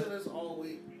 I've been listening to this all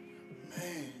week.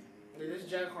 Man. This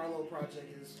Jack Harlow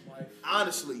project is life.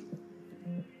 Honestly,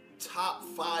 top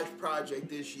 5 project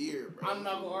this year, bro. I'm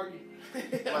not gonna argue.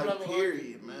 Like,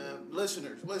 period, man.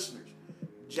 Listeners.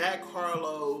 Jack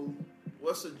Harlow,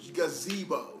 what's a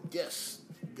gazebo? Yes.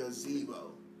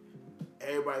 Gazebo.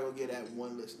 Everybody will get that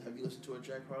one listen. Have you listened to a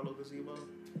Jack Harlow gazebo?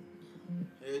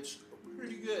 It's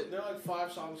pretty good. There are like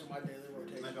 5 songs in my daily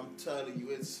rotation. Like I'm telling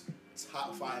you, it's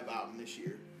top 5 album this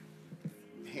year.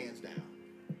 Hands down.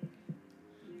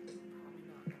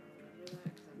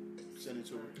 Send it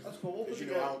to her. That's cool. Because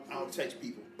I don't text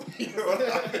people. You know what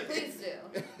I mean? Please do.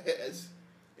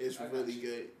 It's really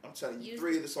good. I'm telling you,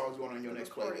 3 of the songs going on your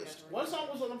next playlist. One song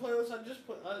was on the playlist I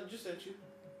just sent you.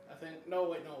 I think. No,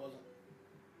 wait, no, it wasn't.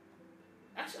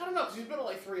 Actually, I don't know, because he's been on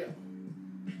like 3 of them.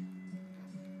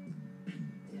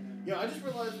 Yo, I just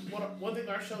realized one thing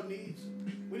our show needs.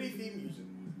 We need theme music.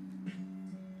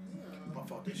 I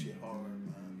thought this shit hard,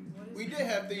 man. We did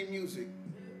have theme music.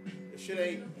 Shit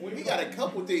ain't. We got a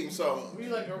couple theme songs. We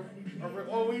like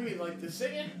what do you mean, like the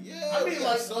singing? Yeah, I mean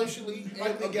like socially.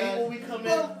 like the guy. people we come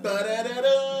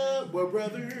in. We're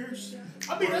brothers.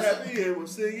 I mean, we're that's happy and we're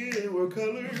singing. We're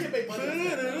colored. We can make money.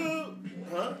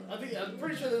 Huh? I'm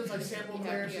pretty sure there's like sample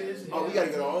clearances. Oh, we gotta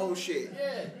get our own shit.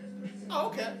 Yeah. Oh,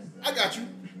 okay. I got you.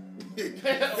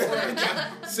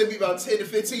 Send me about 10 to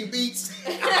 15 beats.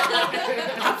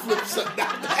 I flip something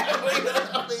out that way. You know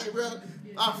what I mean, bro?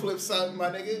 I flip something, my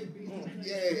nigga.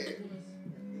 Yeah.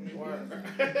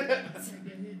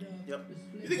 Yep.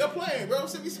 You think I'm playing, bro?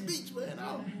 Send me some beats, man.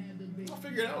 I'll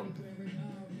figure it out.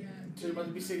 So you're about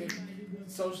to be singing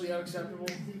Socially Unacceptable?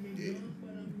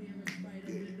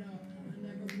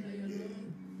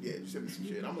 Yeah, send me some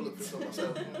shit. I'm gonna look for some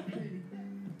myself.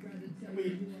 I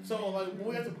mean, so like when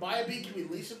we have to buy a beat, can we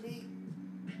lease a beat?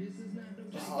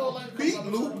 Just throw like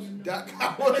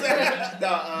Beatloop.com. What's that?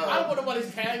 I don't want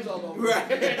nobody's tags all over.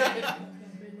 Right.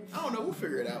 I don't know. We'll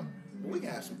figure it out. But we can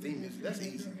have some theme music. That's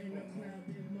easy.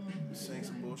 Just sing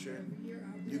some bullshit.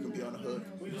 You can be on the hook.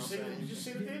 We just sing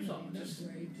the theme song. Just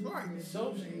right.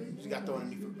 So you got to throw it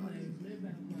underneath.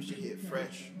 You should hit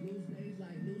Fresh.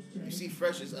 You see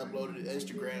Fresh is uploaded to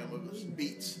Instagram of his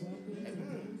beats.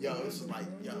 Yo, this is like,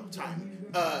 timing.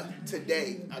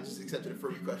 Today, I just accepted a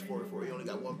friend request for it. He only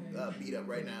got one beat up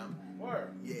right now.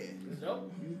 Word. Yeah. It's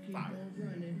dope. Fire.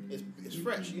 It's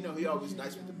fresh. You know, he always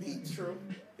nice with the beats. True.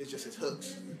 It's just his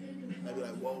hooks. I'd be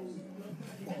like, whoa.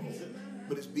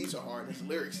 But his beats are hard and his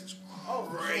lyrics is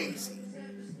crazy.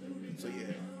 So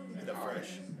yeah, hit up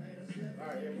Fresh.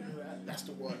 Alright, yeah, we do that. That's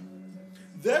the one.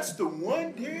 That's the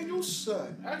one, Daniel's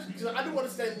son. Actually, because I do want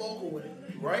to stay local with it.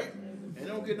 Right? And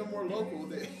don't get no more local.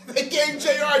 They gave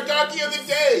JR Donkey of the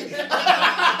Day.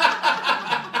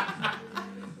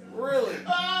 Really?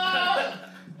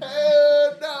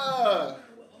 Hell nah.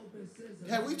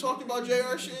 Have we talked about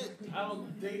JR shit? I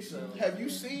don't think so. Have you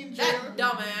seen JR? That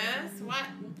dumbass. What?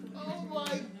 Oh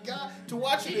my God. To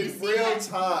watch it in real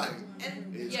time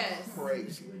is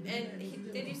crazy. And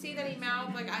did you see that he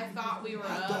mouthed like, I thought we were up?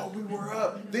 I thought we were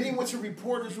up. Then he went to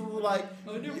reporters who were like,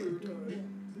 I knew we were tired.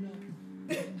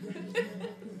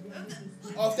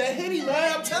 Off that Henny,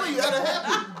 man. I'm telling you, that'll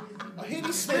happen. A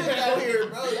Henny Smith out here,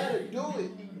 bro. That'll do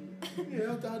it.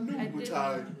 Yeah, I knew we were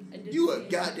tired. You a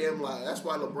goddamn liar. That's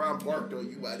why LeBron barked on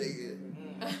you, my nigga.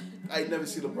 I ain't never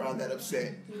seen LeBron that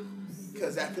upset.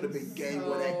 Because that could have been game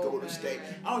one at Golden State.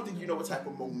 I don't think you know what type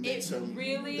of momentum it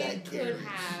really that carries. could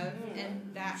have,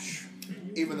 and that.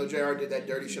 Even though JR did that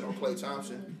dirty shit on Klay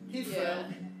Thompson. He fell.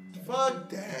 Fuck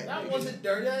that. That wasn't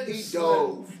dirty. He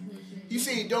dove. You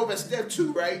see he dove at step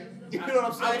 2, right? You know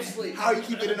what I'm saying? How you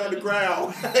keeping it on the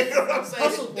ground. You know what I'm saying?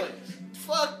 Hustle play.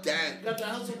 Fuck that. Got the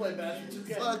hustle play back.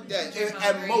 Fuck that.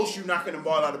 At most, you're knocking the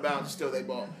ball out of bounds, still they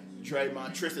ball.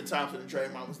 Draymond, Tristan Thompson and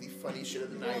Draymond was the funniest shit of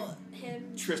the night. Well,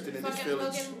 him Tristan and his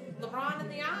feelings. LeBron in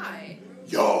the eye.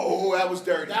 Yo, that was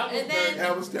dirty.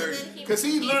 That was dirty. Because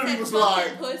he literally was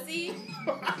like, pussy.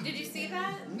 Did you see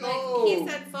that? No. Like, he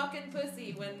said fucking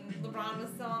pussy when LeBron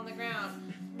was still on the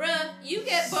ground. Bruh, you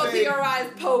get both of your eyes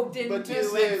poked into. But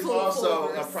this is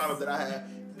also a problem that I have.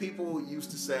 People used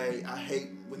to say, I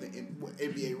hate when the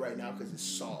NBA right now because it's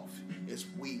soft. It's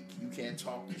weak. You can't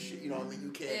talk your shit. You know what I mean?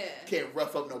 You can't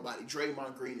rough up nobody.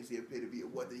 Draymond Green is the epitome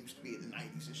of what they used to be in the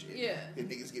 90s and shit. Yeah. And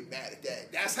niggas get mad at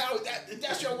that. That's how,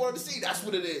 that's y'all wanted to see. That's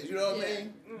what it is. You know what I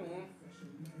mean? Mm-hmm.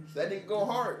 So that nigga go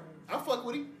hard. I fuck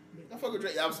with him. I fuck with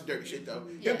Drake. That was some dirty shit, though.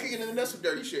 Yes. Him kicking in the nuts, some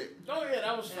dirty shit. Oh, yeah,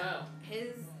 that was foul.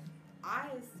 His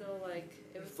eye is still like,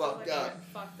 it was Fucked still, like, up.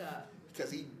 Fucked up.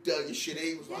 Because he dug his shit in.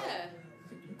 He was like,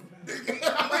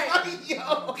 Right.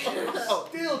 yo.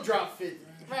 Still drop 50.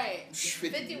 Right.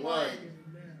 51.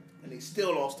 and they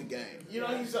still lost the game. You know,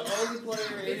 he's the only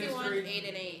player in history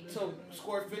 51-8-8 to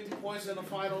score 50 points in the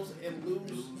finals and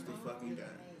lose the fucking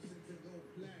game.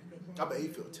 I bet he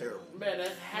feel terrible. Man,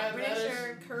 I'm pretty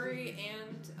sure Curry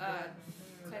and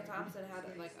Klay Thompson had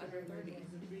it like under 30.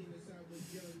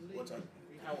 What time?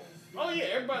 Oh yeah,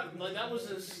 everybody like that was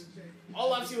his.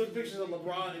 All I've seen was pictures of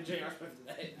LeBron and J.R. Smith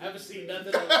today. I haven't seen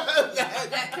nothing else.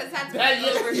 Because that's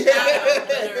overshadowed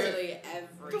literally everything.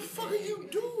 What the fuck are you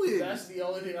doing? That's the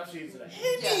only thing I've seen today.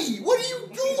 Henny, what are you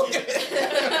doing?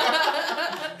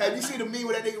 Have you seen the meme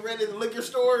where that nigga ran in the liquor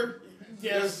store?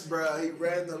 Yes, bro. He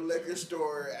ran in the liquor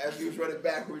store as he was running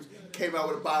backwards. Came out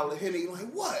with a bottle of Henny.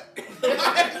 Like what?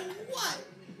 What?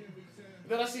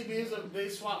 Then I see memes of they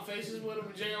swap faces with him,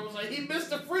 and JR was like, he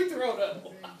missed a free throw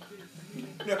though.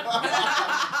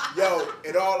 Yo,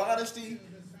 in all honesty,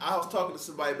 I was talking to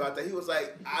somebody about that. He was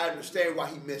like, I understand why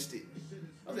he missed it.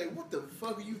 I was like, what the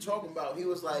fuck are you talking about? He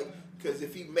was like, because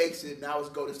if he makes it, now it's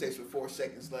Golden State's with 4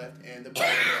 seconds left, and the ball on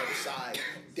the other side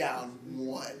down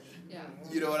 1. Yeah.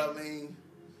 You know what I mean?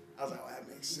 I was like, well, that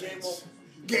makes sense.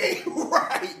 Game over.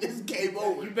 Right. It's game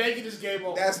over. You making this game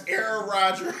over. That's Aaron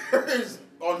Rodgers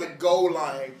on the goal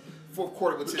line, 4th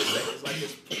quarter with 10 seconds. Like,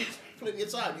 it's plenty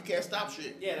of time. You can't stop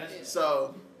shit. Yeah, that's it.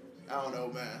 So, I don't know,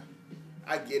 man.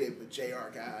 I get it, but JR,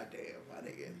 goddamn, my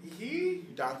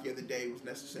nigga. Donkey of the day was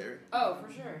necessary. Oh,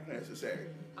 for sure. Necessary.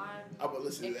 I'm gonna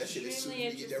listen to that shit as soon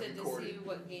as we get that interested to recorded. see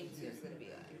what game 2 is going to be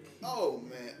like. Oh,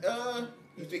 man.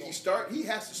 You think he start? He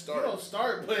has to start. You don't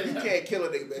start, but you can't kill a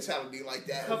nigga mentality like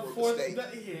that over a mistake.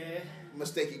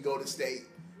 Mistake in Golden State.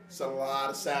 It's a lot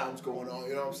of sounds going on.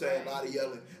 You know what I'm saying? A lot of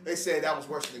yelling. They said that was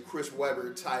worse than Chris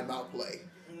Webber timeout play.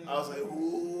 I was like,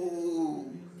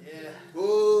 ooh. Yeah.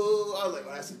 Ooh. I was like,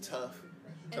 well, that's a tough.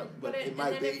 But it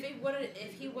might be. If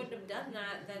he wouldn't have done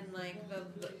that, then like the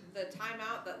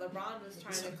timeout that LeBron was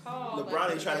trying to call.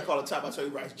 LeBron ain't trying to call a timeout. So he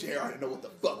writes, JR didn't know what the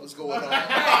fuck was going on. You know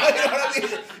what I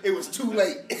mean? It was too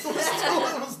late. It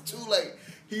was too late.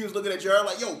 He was looking at JR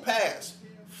like, yo, pass.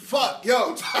 Fuck,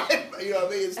 yo, time. You know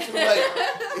what I mean? It's too late.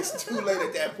 It's too late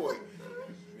at that point.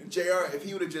 JR, if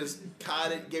he would have just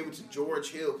caught it, gave it to George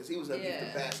Hill, because he was underneath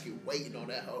the basket waiting on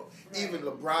that hoe. Right. Even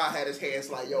LeBron had his hands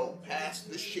like, yo, pass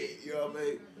the shit. You know what I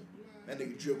mean? That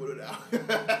nigga dribbled it out.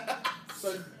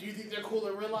 So, do you think they're cool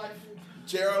in real life?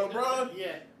 JR and LeBron?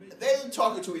 Yeah. They ain't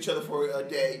talking to each other for a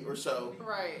day or so.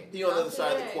 Right. He on the other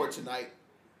side of the court tonight.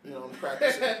 You know,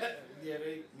 practicing.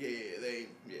 They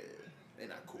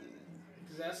not cool.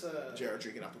 That's Jared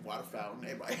drinking out the water fountain.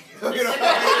 Everybody, you know what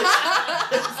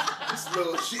I mean? It's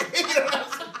little shit. You know what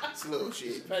I'm saying? It's little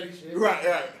shit. Petty shit.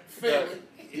 Right. Family.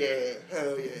 Yeah,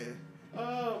 hell yeah.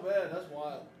 Oh man, that's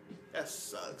wild. That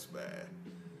sucks, man.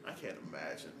 I can't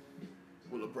imagine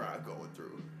what LeBron going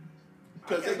through.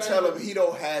 Because they tell him he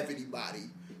don't have anybody.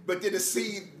 But then to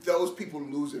see those people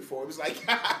lose it for him, it's like,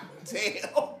 God damn,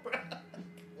 bro.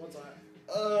 One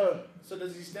time. So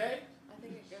does he stay? I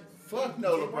think it goes. Fuck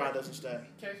no, LeBron doesn't stay.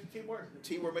 Okay, teamwork.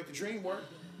 Teamwork make the dream work.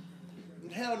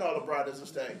 Hell no, LeBron doesn't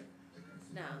stay.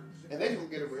 No. And they just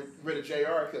get rid of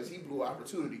JR because he blew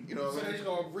opportunity. You know what I mean? So they're just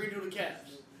going to redo the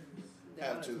Cavs.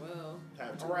 Have to.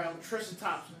 Have to. Around Tristan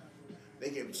Thompson. They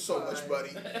gave him so much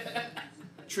money.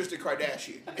 Tristan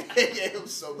Kardashian. They gave him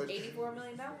so much. $84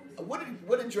 million. What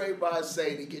did Draymond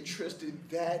say to get Tristan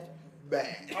that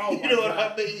bad? Oh, you know what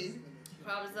I mean?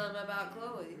 Probably something about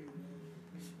Chloe.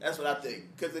 That's what I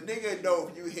think. Because the nigga know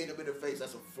if you hit him in the face,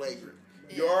 that's a flagrant.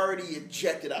 You're already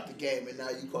ejected out the game, and now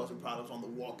you causing problems on the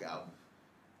walkout.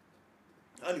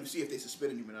 I don't even see if they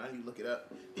suspended him, and I need to look it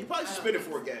up. He probably suspended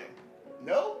for a game.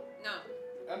 No?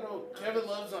 No. I know Kevin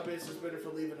Love's not being suspended for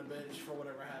leaving the bench for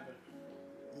whatever happened.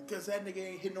 Because that nigga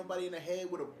ain't hit nobody in the head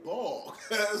with a ball.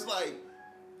 It's like,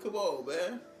 come on,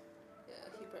 man. Yeah,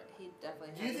 he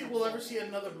definitely. Do you think we'll ever see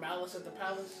another Malice at the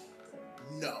Palace?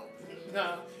 No.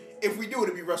 No. If we do,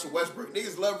 it'd be Russell Westbrook.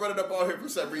 Niggas love running up on him for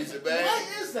some reason, man. Why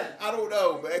is that? I don't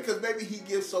know, man. Because maybe he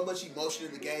gives so much emotion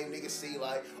in the game. Niggas see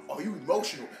like, oh, you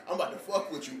emotional. I'm about to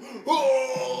fuck with you.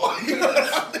 Oh! You know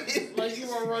what I mean? Like you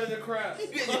were running the crowd.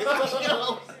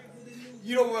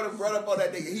 You don't want to run up on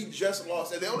that nigga. He just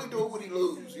lost. And they only do it when he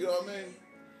lose. You know what I mean?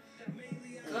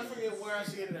 I forget where I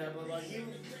see it at, but like he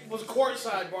was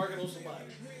courtside barking on somebody.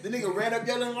 The nigga ran up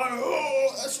yelling like,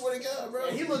 oh, I swear to God, bro.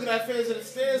 And he looking at fans in the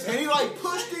stands. And he like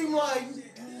pushed him like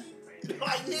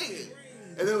nigga.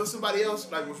 And then when somebody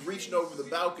else like was reaching over the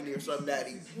balcony or something at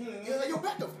him, you're like, yo,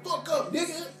 back the fuck up,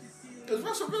 nigga. Because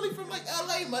Russell really from like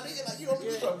LA, my nigga. Like, you know,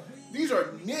 these are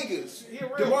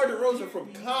niggas. DeMar DeRozan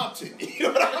from Compton. You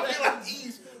know what I mean? Like,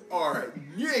 these are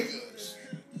niggas.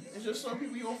 It's just some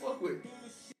people you don't fuck with.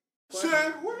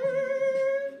 Say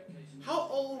word. How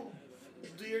old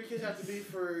do your kids have to be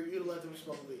for you to let them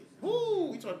smoke weed?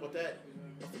 Woo! We talked about that.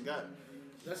 I forgot.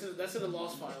 That's in the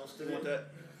lost files. You want that?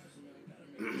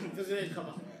 Because it didn't come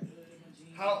out.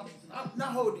 How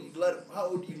old do you let them? How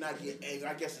old do you not get angry?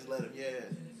 I guess it's let them. Yeah.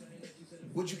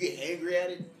 Would you get angry at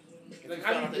it? Like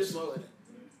how do you discipline it?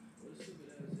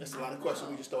 That's a lot of questions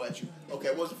we just throw at you. Okay,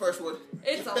 what was the first one?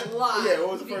 It's a lot. Yeah,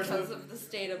 what was the first one? Because of the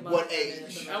state of mind. What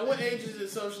age? At what age is it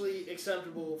socially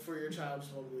acceptable for your child to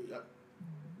smoke weed? Yep.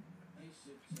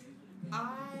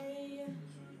 I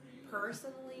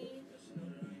personally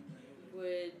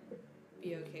would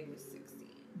be okay with 16.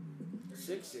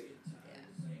 16. Yeah.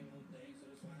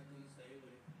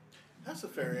 That's a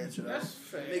fair answer, though. That's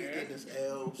fair. Nigga getting his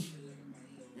L's.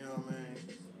 You know what I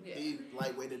mean? Yeah. He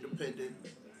lightweight independent.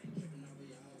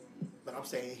 But I'm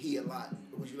saying he a lot.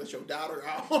 Would you let your daughter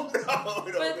out? No, you know But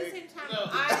what at I the mean? same time,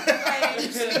 No.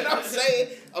 You see what I'm saying?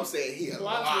 I'm saying he a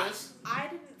lot. I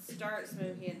didn't start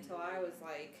smoking until I was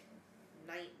like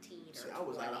 19 or See, I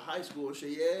was 20. out of high school and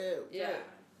shit, yeah. Yeah.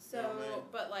 So, Oh, man.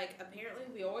 but like apparently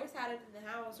we always had it in the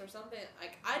house or something.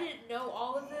 Like I didn't know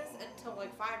all of this until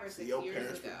like 5 or 6 Your years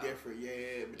parents ago. were different,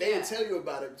 yeah. But they didn't tell you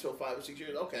about it until 5 or 6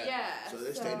 years. Okay. Yeah. So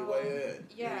they stayed away.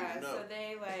 Yeah. So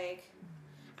they like,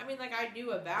 I mean, like I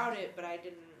knew about it, but I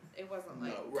didn't. It wasn't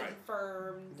like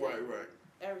confirmed. Right.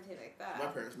 Everything like that. My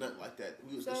parents nothing like that.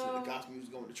 We was listening to gospel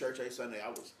music, going to church every Sunday. I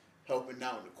was helping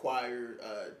out in the choir,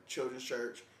 children's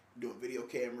church, doing video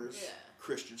cameras,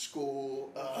 Christian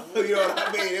school. You know what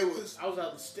I mean? I was out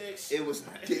in the sticks. It was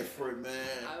different, man.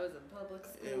 I was in public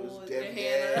school. It was with different.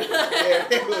 Johanna. Yeah,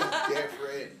 it was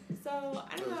different. So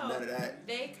I don't know. None of that.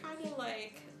 They kind of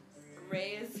like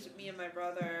raised me and my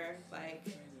brother like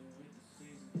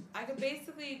I could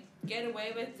basically get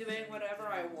away with doing whatever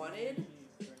I wanted.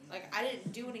 Like I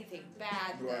didn't do anything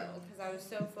bad though, because I was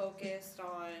so focused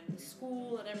on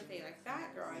school and everything like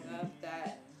that growing up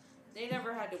that they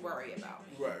never had to worry about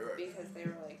me. Right. Because they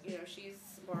were like, you know,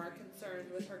 she's more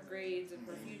concerned with her grades and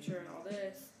her future and all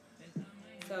this.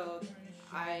 So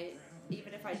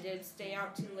even if I did stay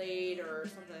out too late or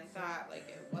something like that, like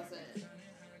it wasn't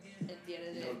at the end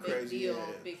of the day a big deal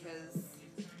because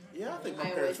I think my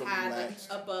I parents always were had relaxed.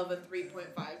 like above a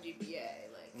 3.5 GPA.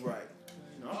 Like Right.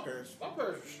 My parents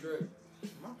were strict.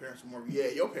 My parents were more. Yeah,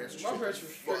 your parents were strict. My parents were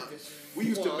strict as We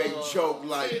used to make jokes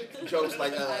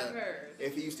like I've heard.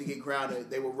 if he used to get grounded,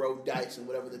 they would roll dice, and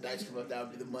whatever the dice come up, that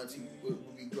would be the months he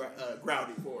would be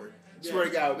grounded for it. Swear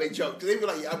to God, we make jokes. Cause they be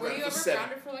like, "Yeah, I'm Were grounded you for ever 7."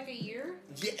 grounded for like a year?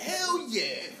 Yeah, hell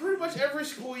yeah. Pretty much every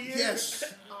school year. Yes.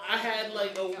 I had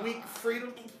like a week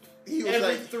freedom. He was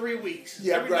every like 3 weeks.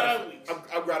 Yeah, every 9 weeks.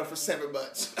 I'm grounded for 7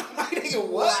 months. I'm like, nigga,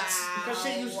 what? Because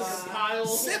she used to compile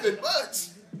 7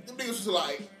 months. Them niggas was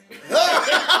like,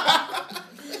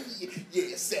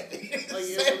 yeah, 7. Like,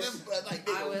 7 months. Like,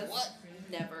 nigga, I was what?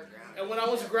 never grounded. And when I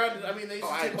was grounded, I mean, they used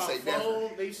to I take ain't my say phone.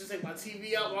 never. They used to take my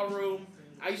TV out my room.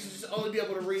 I used to just only be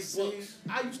able to read books.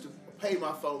 I used to pay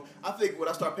my phone. I think when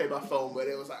I started paying my phone, but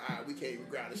it was like, all right, we can't even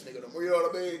ground this nigga no more. You know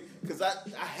what I mean? Because I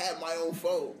had my own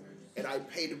phone. And I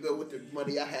paid the bill with the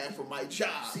money I had from my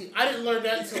job. See, I didn't learn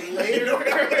that until later. You know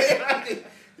what I mean?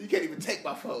 You can't even take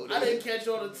my phone. I didn't catch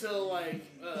on until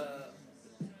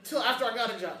till after I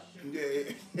got a job.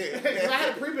 Yeah. Because I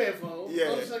had a prepaid phone.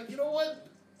 Yeah. I was like, you know what?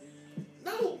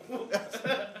 No.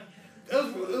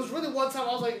 It was really one time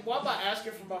I was like, why am I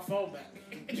asking for my phone back?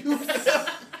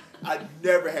 I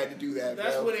never had to do that.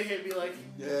 That's bro. when it hit me like,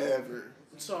 Never.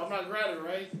 so I'm not grounded,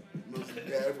 right? It was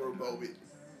never a moment.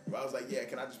 Where I was like, yeah,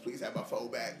 can I just please have my phone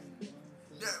back?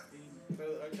 No.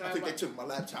 I think they took my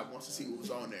laptop once to see what was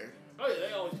on there. Oh yeah,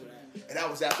 they always do that. And that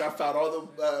was after I found all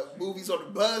the movies on the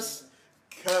bus.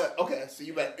 Okay, so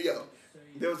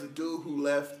there was a dude who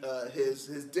left his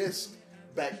disc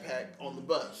backpack on the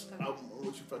bus. I don't know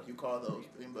what you call those,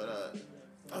 but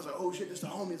I was like, oh shit, this the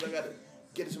homies. I gotta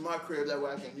get it to my crib that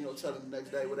way I can tell them the next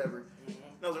day, whatever. And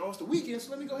I was like, oh, it's the weekend, so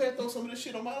let me go ahead and throw some of this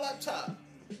shit on my laptop.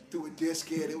 Threw a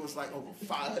disc in, it was like over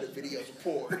 500 videos of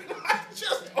porn.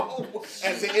 Just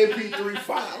as an MP3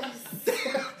 file.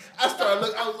 I started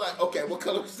looking, I was like, okay, what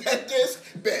color was that disc?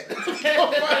 Bet.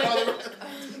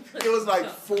 It was like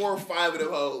 4 or 5 of them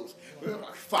hoes.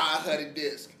 Like 500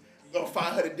 discs.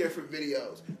 500 different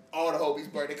videos. All the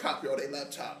homies burned their copy on their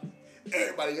laptop.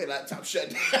 Everybody their laptop shut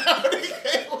down.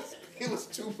 It was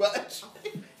too much.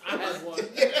 I had one.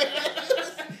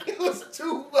 It was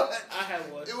too much. I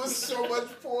had one. It was so much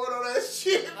porn on that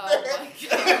shit, man. Oh my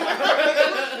God.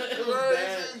 It was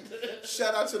crazy.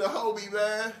 Shout out to the homie,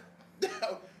 man.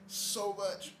 So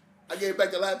much. I gave back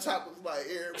the laptop, was like,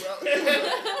 here, bro.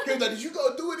 He was like, did you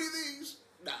go do any of these?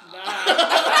 Nah.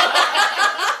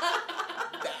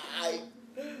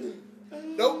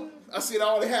 Nope. I said I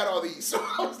already had all these, so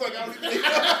I was like, I don't even need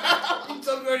them.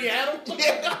 So you already had them?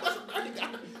 Yeah,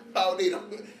 I don't need them.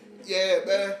 Yeah,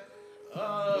 man. We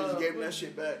just gave him that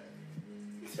shit back.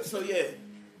 So yeah,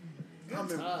 I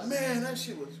remember, man, that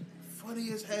shit was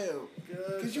funny as hell.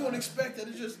 Because you don't expect that.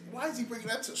 It's just, why is he bringing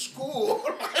that to school?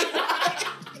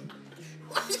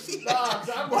 Why is he have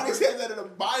that in a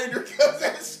binder because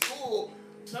at school?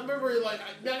 I remember, like,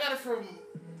 I got it from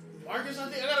Marcus, I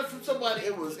think. I got it from somebody.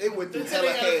 It went through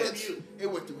hella heads. It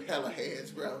went through hella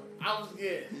heads, bro. I was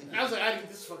like, I need to get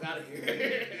this fuck out of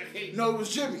here. No, it was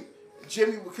Jimmy.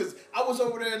 Jimmy, because I was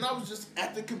over there and I was just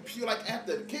at the computer, like at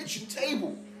the kitchen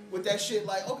table with that shit.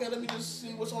 Like, okay, let me just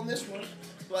see what's on this one.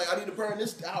 Like, I need to burn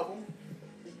this album.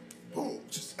 Boom,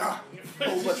 just whole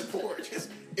bunch of porn, just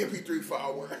MP3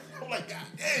 file work. I'm like, God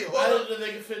damn. I don't think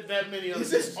they can fit that many on Is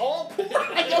this all porn?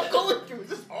 I don't go through. Is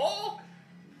this all?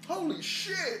 Holy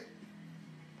shit.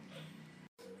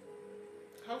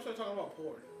 How was I talking about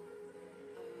porn?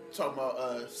 Talking about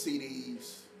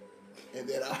CDs. And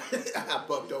then I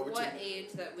bumped over what to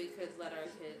age that we could let our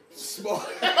kids small.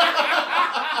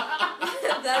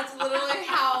 That's literally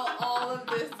how all of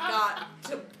this got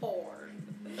to porn.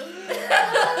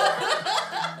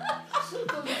 So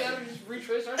we gotta just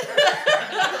retrace our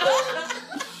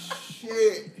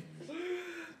Shit.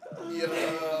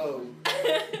 Yo.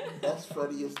 That's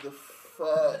funny as the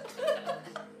fuck.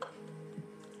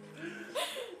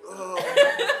 Oh.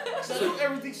 So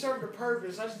everything served a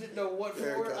purpose. I just didn't know what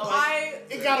for.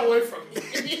 It got away from me.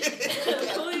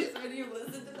 Please, when you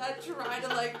listen to that, try to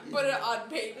like put it on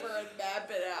paper and map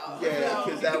it out. Yeah,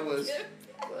 because that went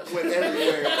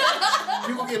everywhere.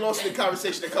 People get lost in the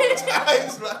conversation a couple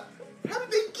times. Like, how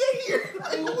did they get here?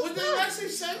 Like, what did I say?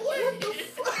 Segway? What the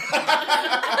fuck?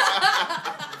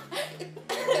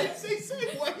 Did I say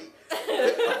Segway?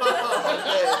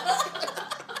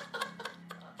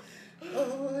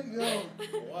 Oh my god.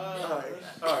 Wow.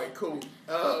 Alright, cool.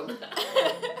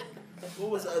 What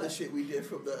was the other shit we did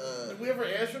from the Did we ever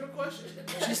answer the question?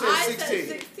 She said I 16. said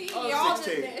 16. Oh, Y'all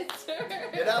 16. didn't answer.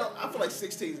 And I feel like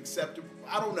 16 is acceptable.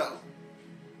 I don't know.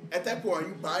 At that point, are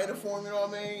you buying the form, you know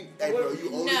what I mean? Hey bro,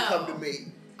 you only come to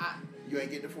me. You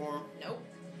ain't getting the form? Nope.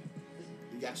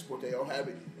 You got to support their own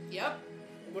habit. Yep.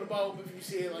 What about if you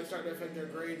see it like start to affect their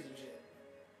grades and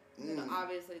shit?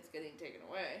 Obviously, it's getting taken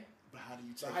away. But how do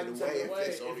you take it away if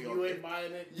it's only on you ain't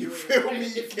buying it? You feel me?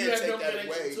 You if can't you have take no that away.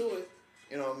 connection to it.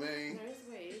 You know what I mean? There's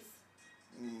ways.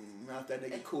 Not that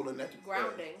nigga cool enough to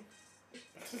Grounding.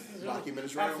 lock him in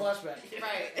his My room. Right. flashback.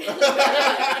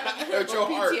 Hurt your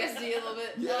heart. PTSD a little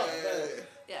bit. Yeah.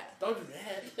 Yeah. Don't do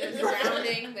that. There's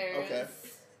grounding. There's. Okay.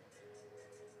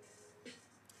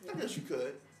 I guess you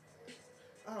could.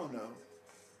 I don't know.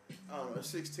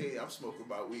 16, I'm smoking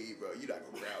my weed, bro. You're not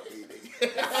gonna ground me,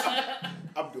 nigga.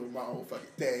 I'm doing my own fucking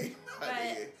thing. But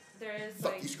there is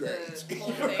Fuck like these grades. the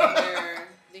whole thing where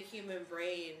the human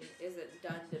brain isn't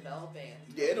done developing.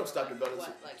 Yeah, it don't stop like, developing.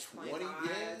 What, like 20, 25,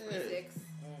 yeah. 26,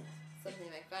 something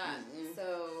like that. Mm-hmm.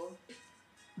 So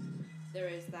there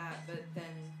is that, but then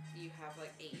you have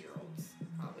like 8-year-olds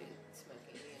probably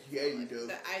smoking. Yeah, you do.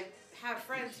 I have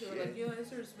friends who are like, yo, I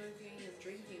started smoking and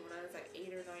drinking when I was like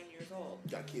 8 or 9 years old.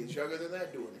 Got kids younger than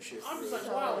that doing the shit. I'm just like,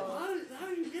 wow, how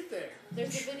did you get there?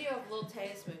 There's a video of Lil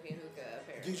Tay smoking hookah,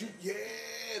 apparently. Did you? Yeah,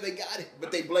 they got it.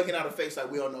 But they blanking out a face like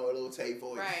we don't know a Lil Tay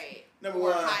voice. Right. Number or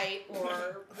one. height,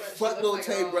 or Fuck Lil like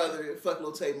Tay brother, fuck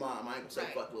Lil Tay mom. I ain't gonna say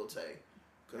Right. fuck Lil Tay.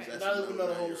 Cause that's Now that we know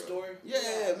the whole 9-year-old. story. Yeah,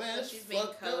 man, that's she's being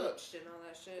fucked up. coached and all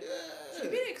that shit. Yeah. She's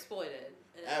being exploited.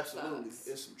 And it Absolutely, sucks.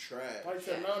 it's some trash. Like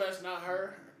you know that's not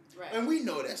her. Right. And we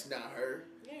know that's not her.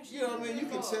 Yeah, she's You know what I mean? You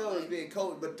can involved, tell it's like- being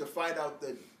coached, but to find out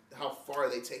how far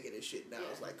they taking this shit now, Yeah.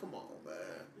 it's like, come on, man.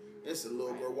 It's a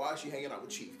little girl. Why is she hanging out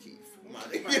with Chief Keef? My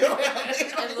nigga, you know what I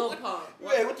mean? And Lil Pump.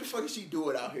 Man, what the fuck is she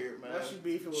doing out here, man? Why she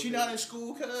beefing with She me? not in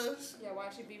school, cuz? Yeah, why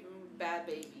she beefing with Bad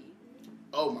Baby?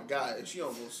 Oh my God, she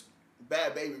almost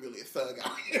Bad Baby really a thug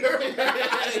out here.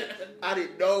 I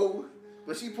didn't know,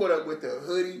 but she put up with the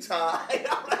hoodie tie.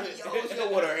 I'm like, yo, she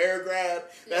don't want her hair grabbed.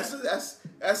 That's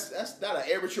not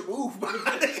an amateur move,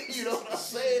 you know what I'm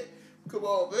saying? Come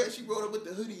on, man. She brought up with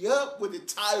the hoodie up, with it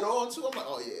tied on too. I'm like,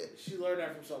 oh yeah, She learned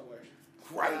that from somewhere.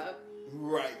 right, Yep.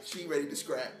 right. She ready to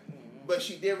scrap, but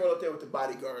she did roll up there with the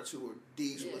bodyguards who were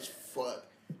diesel as fuck.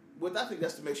 But I think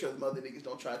that's to make sure the mother niggas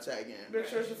don't try to tag in. Make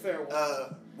sure it's a fair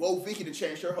one. Whoa, Vicky to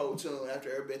change her whole tune after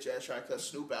her bitch ass tried to cut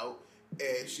Snoop out,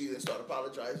 and she then started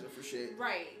apologizing for shit.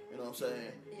 Right. You know what I'm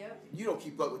saying? Yep. You don't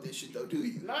keep up with this shit though, do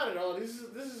you? Not at all. This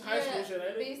is high school shit,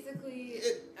 ain't it? Basically,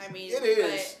 I mean, It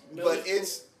is, but- but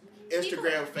it's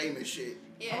Instagram famous shit.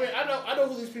 yeah. I mean, I know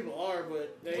who these people are,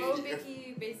 but they. Well,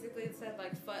 Vicky basically said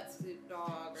like "fuck Snoop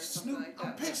Dogg" or something Snoop, like that.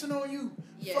 I'm pissed. flexing on you.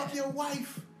 Yeah. Fuck your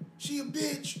wife. She a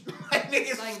bitch. Like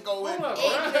niggas like, is going.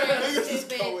 Niggas is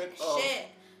going. Shit.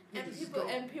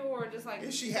 And people were just like.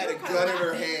 And she had a gun in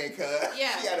her hand, cuz.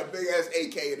 Yeah. She had a big ass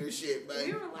AK in her shit, man.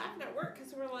 We were laughing at work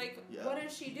because we were like, what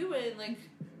is she doing? Like.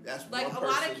 That's like a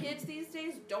lot of kids these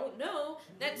days don't know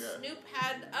that Snoop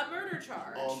had a murder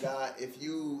charge. Oh God! If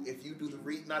you do the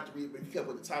read, not the read, but if you kept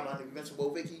with the timeline of events of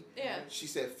Wo Vicky, she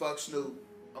said, "Fuck Snoop.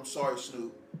 I'm sorry,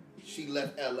 Snoop." She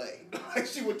left L.A.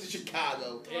 She went to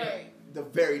Chicago. Right. The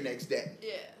very next day.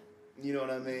 Yeah. You know what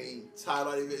I mean?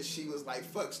 Timeline event. She was like,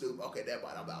 "Fuck Snoop." Okay, that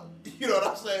part I'm out. You know what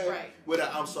I'm saying? Right. With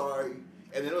a, I'm sorry.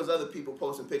 And then there was other people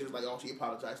posting pictures like, "Oh, she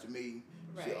apologized to me."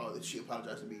 Right. She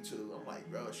apologized to me too. I'm like,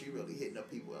 bro, she really hitting up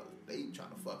people. They trying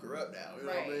to fuck her up now. You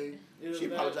know what I mean? She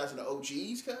apologizing to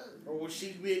OGs, cuz. Or was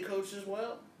she being coached as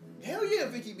well? Hell yeah,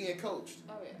 Vicky being coached.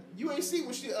 Oh yeah. You ain't see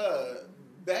when she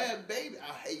Bad Baby.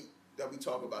 I hate that we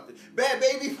talk about this. Bad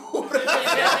Baby. You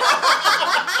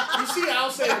see, I'll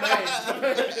say her name.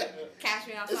 Catch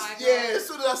Me Outside. Yeah, as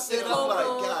soon as I said it, I'm like,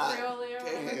 God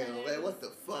damn, man, what the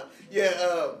fuck?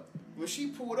 Yeah, when she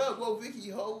pulled up, Vicky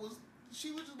Ho was. She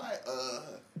was just like,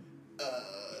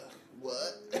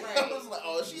 what? Right. I was like,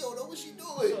 oh, she don't know what she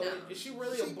doing. So, is she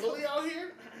really a bully out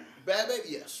here? Bad Baby,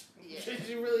 yes. Yeah. Is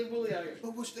she really a bully out here?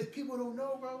 But what people don't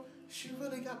know, bro, she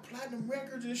really got platinum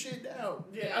records and shit down.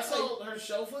 Yeah, I saw her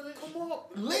show footage. Come on.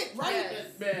 Lit, right?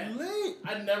 Yes. Man. Lit.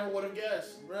 I never would have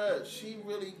guessed. Bruh, she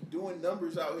really doing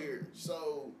numbers out here.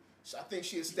 So I think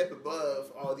she a step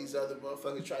above all these other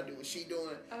motherfuckers trying to do what she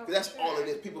doing. Because that's all it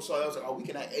is. People saw that, was like, oh, we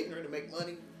can act ignorant to make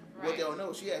money. Right. What they don't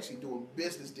know, she actually doing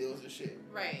business deals and shit.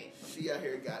 Right. She out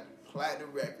here got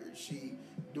platinum records. She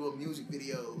doing music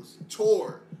videos,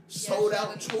 tour, sold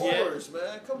out tours,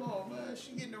 man. Come on, man.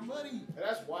 She getting her money. And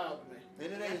that's wild,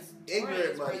 man. And it ain't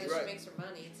ignorant money, right? She makes her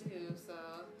money too, so.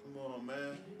 Come on,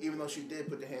 man. Even though she did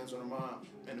put the hands on her mom,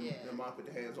 and her mom put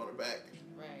the hands on her back.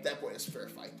 Right. At that point, it's a fair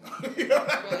fight, though. You know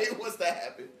what I mean? Once that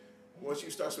happen, once you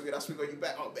start swinging, I swing on you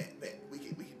back. Oh man, we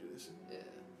can do this. Yeah.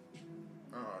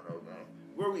 I don't know, man.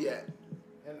 Where we at?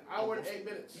 An hour and 8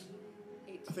 minutes.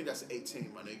 18. I think that's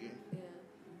 18, my nigga.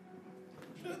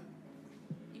 Yeah.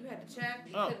 You had to check.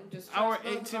 You couldn't just hour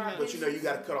 18 minutes. But you know, you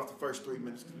got to cut off the first 3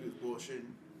 minutes because we was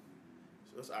bullshitting.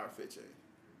 So it's hour 15.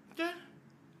 Yeah.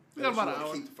 We got about an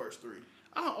hour. Keep the first 3.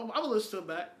 I will listen to it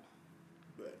back.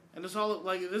 But and it's all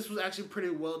like this was actually pretty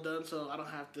well done, so I don't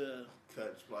have to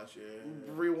cut, splice,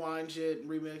 rewind shit,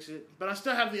 remix it. But I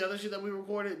still have the other shit that we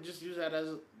recorded. Just use that as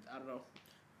I don't know.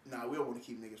 Nah, we don't want to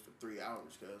keep niggas for 3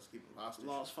 hours, cuz keep them hostage.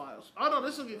 Lost files. Oh no,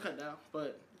 this will get cut down,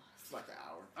 but it's like an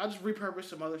hour. I'll just repurpose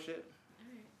some other shit.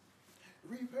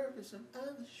 Repurpose some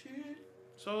other shit.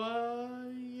 So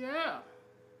yeah.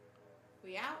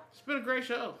 We out? It's been a great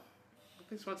show. I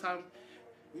think it's one time.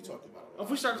 We talked about it. If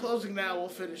we start closing now, we'll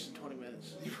finish in 20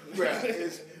 minutes.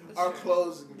 Right. Our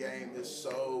closing game is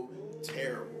so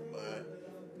terrible, man.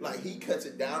 Like, he cuts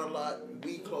it down a lot.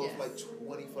 We close like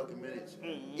 20 fucking minutes.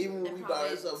 Mm-hmm. Even when we by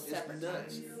ourselves, it's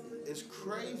nuts. It's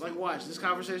crazy. Like, watch this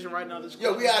conversation right now.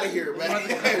 Yo, we out of here, man.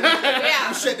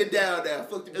 We shutting it down now.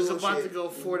 Fuck the bullshit. It's about to go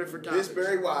 4 different times. This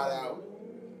Barry Wild Out,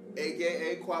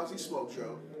 a.k.a. Quasi Smoke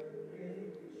Show.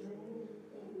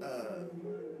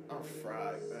 I'm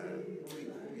fried, man.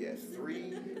 We had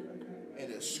 3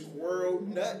 and a squirrel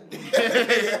nut.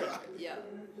 Yeah.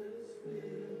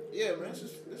 Yeah, man.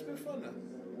 It's been fun, though.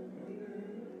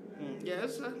 Yeah,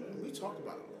 we talked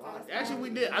about it a lot. Actually, we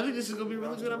did. I think this is going to be a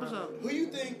really good episode. Who you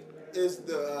think is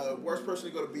the worst person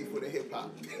to go to beef with in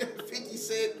hip-hop? 50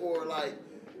 Cent or, like,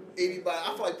 anybody?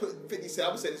 I feel like 50 Cent,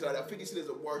 I'm going to say this right now. 50 Cent is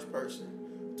the worst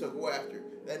person to go after.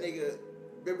 That nigga,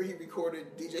 remember he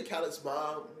recorded DJ Khaled's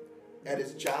mom at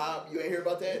his job? You ain't hear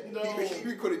about that? No. He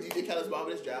recorded DJ Khaled's mom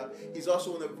at his job. He's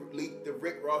also in the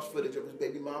Rick Ross footage of his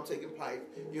baby mom taking pipe.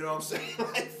 You know what I'm saying?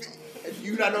 Like,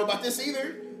 you not know about this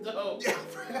either? No.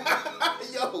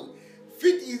 Yo,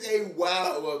 50 is a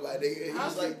wild one, my nigga.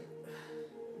 He's like,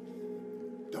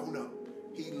 don't know.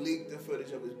 He leaked the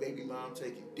footage of his baby mom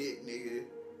taking dick, nigga.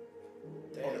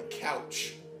 Damn. On a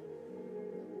couch.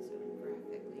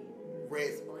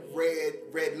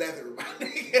 Red leather, my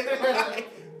nigga.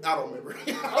 I don't remember.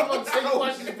 I'm gonna take a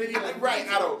watch the video. Right,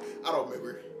 I don't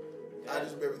remember. Yeah. I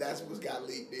just remember that's what got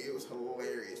leaked. It was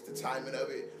hilarious. The timing of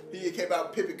it. He came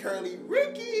out pimping Curly.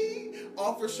 Ricky,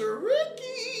 Officer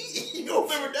Ricky. You don't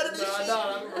remember none of this shit? No,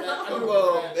 I remember that. Come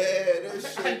on, man.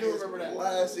 This shit is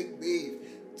classic beef.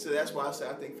 So that's why I say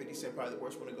I think 50 Cent probably the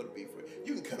worst one to go to beef with.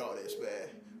 You can cut all this, man.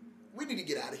 We need to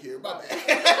get out of here. My bad.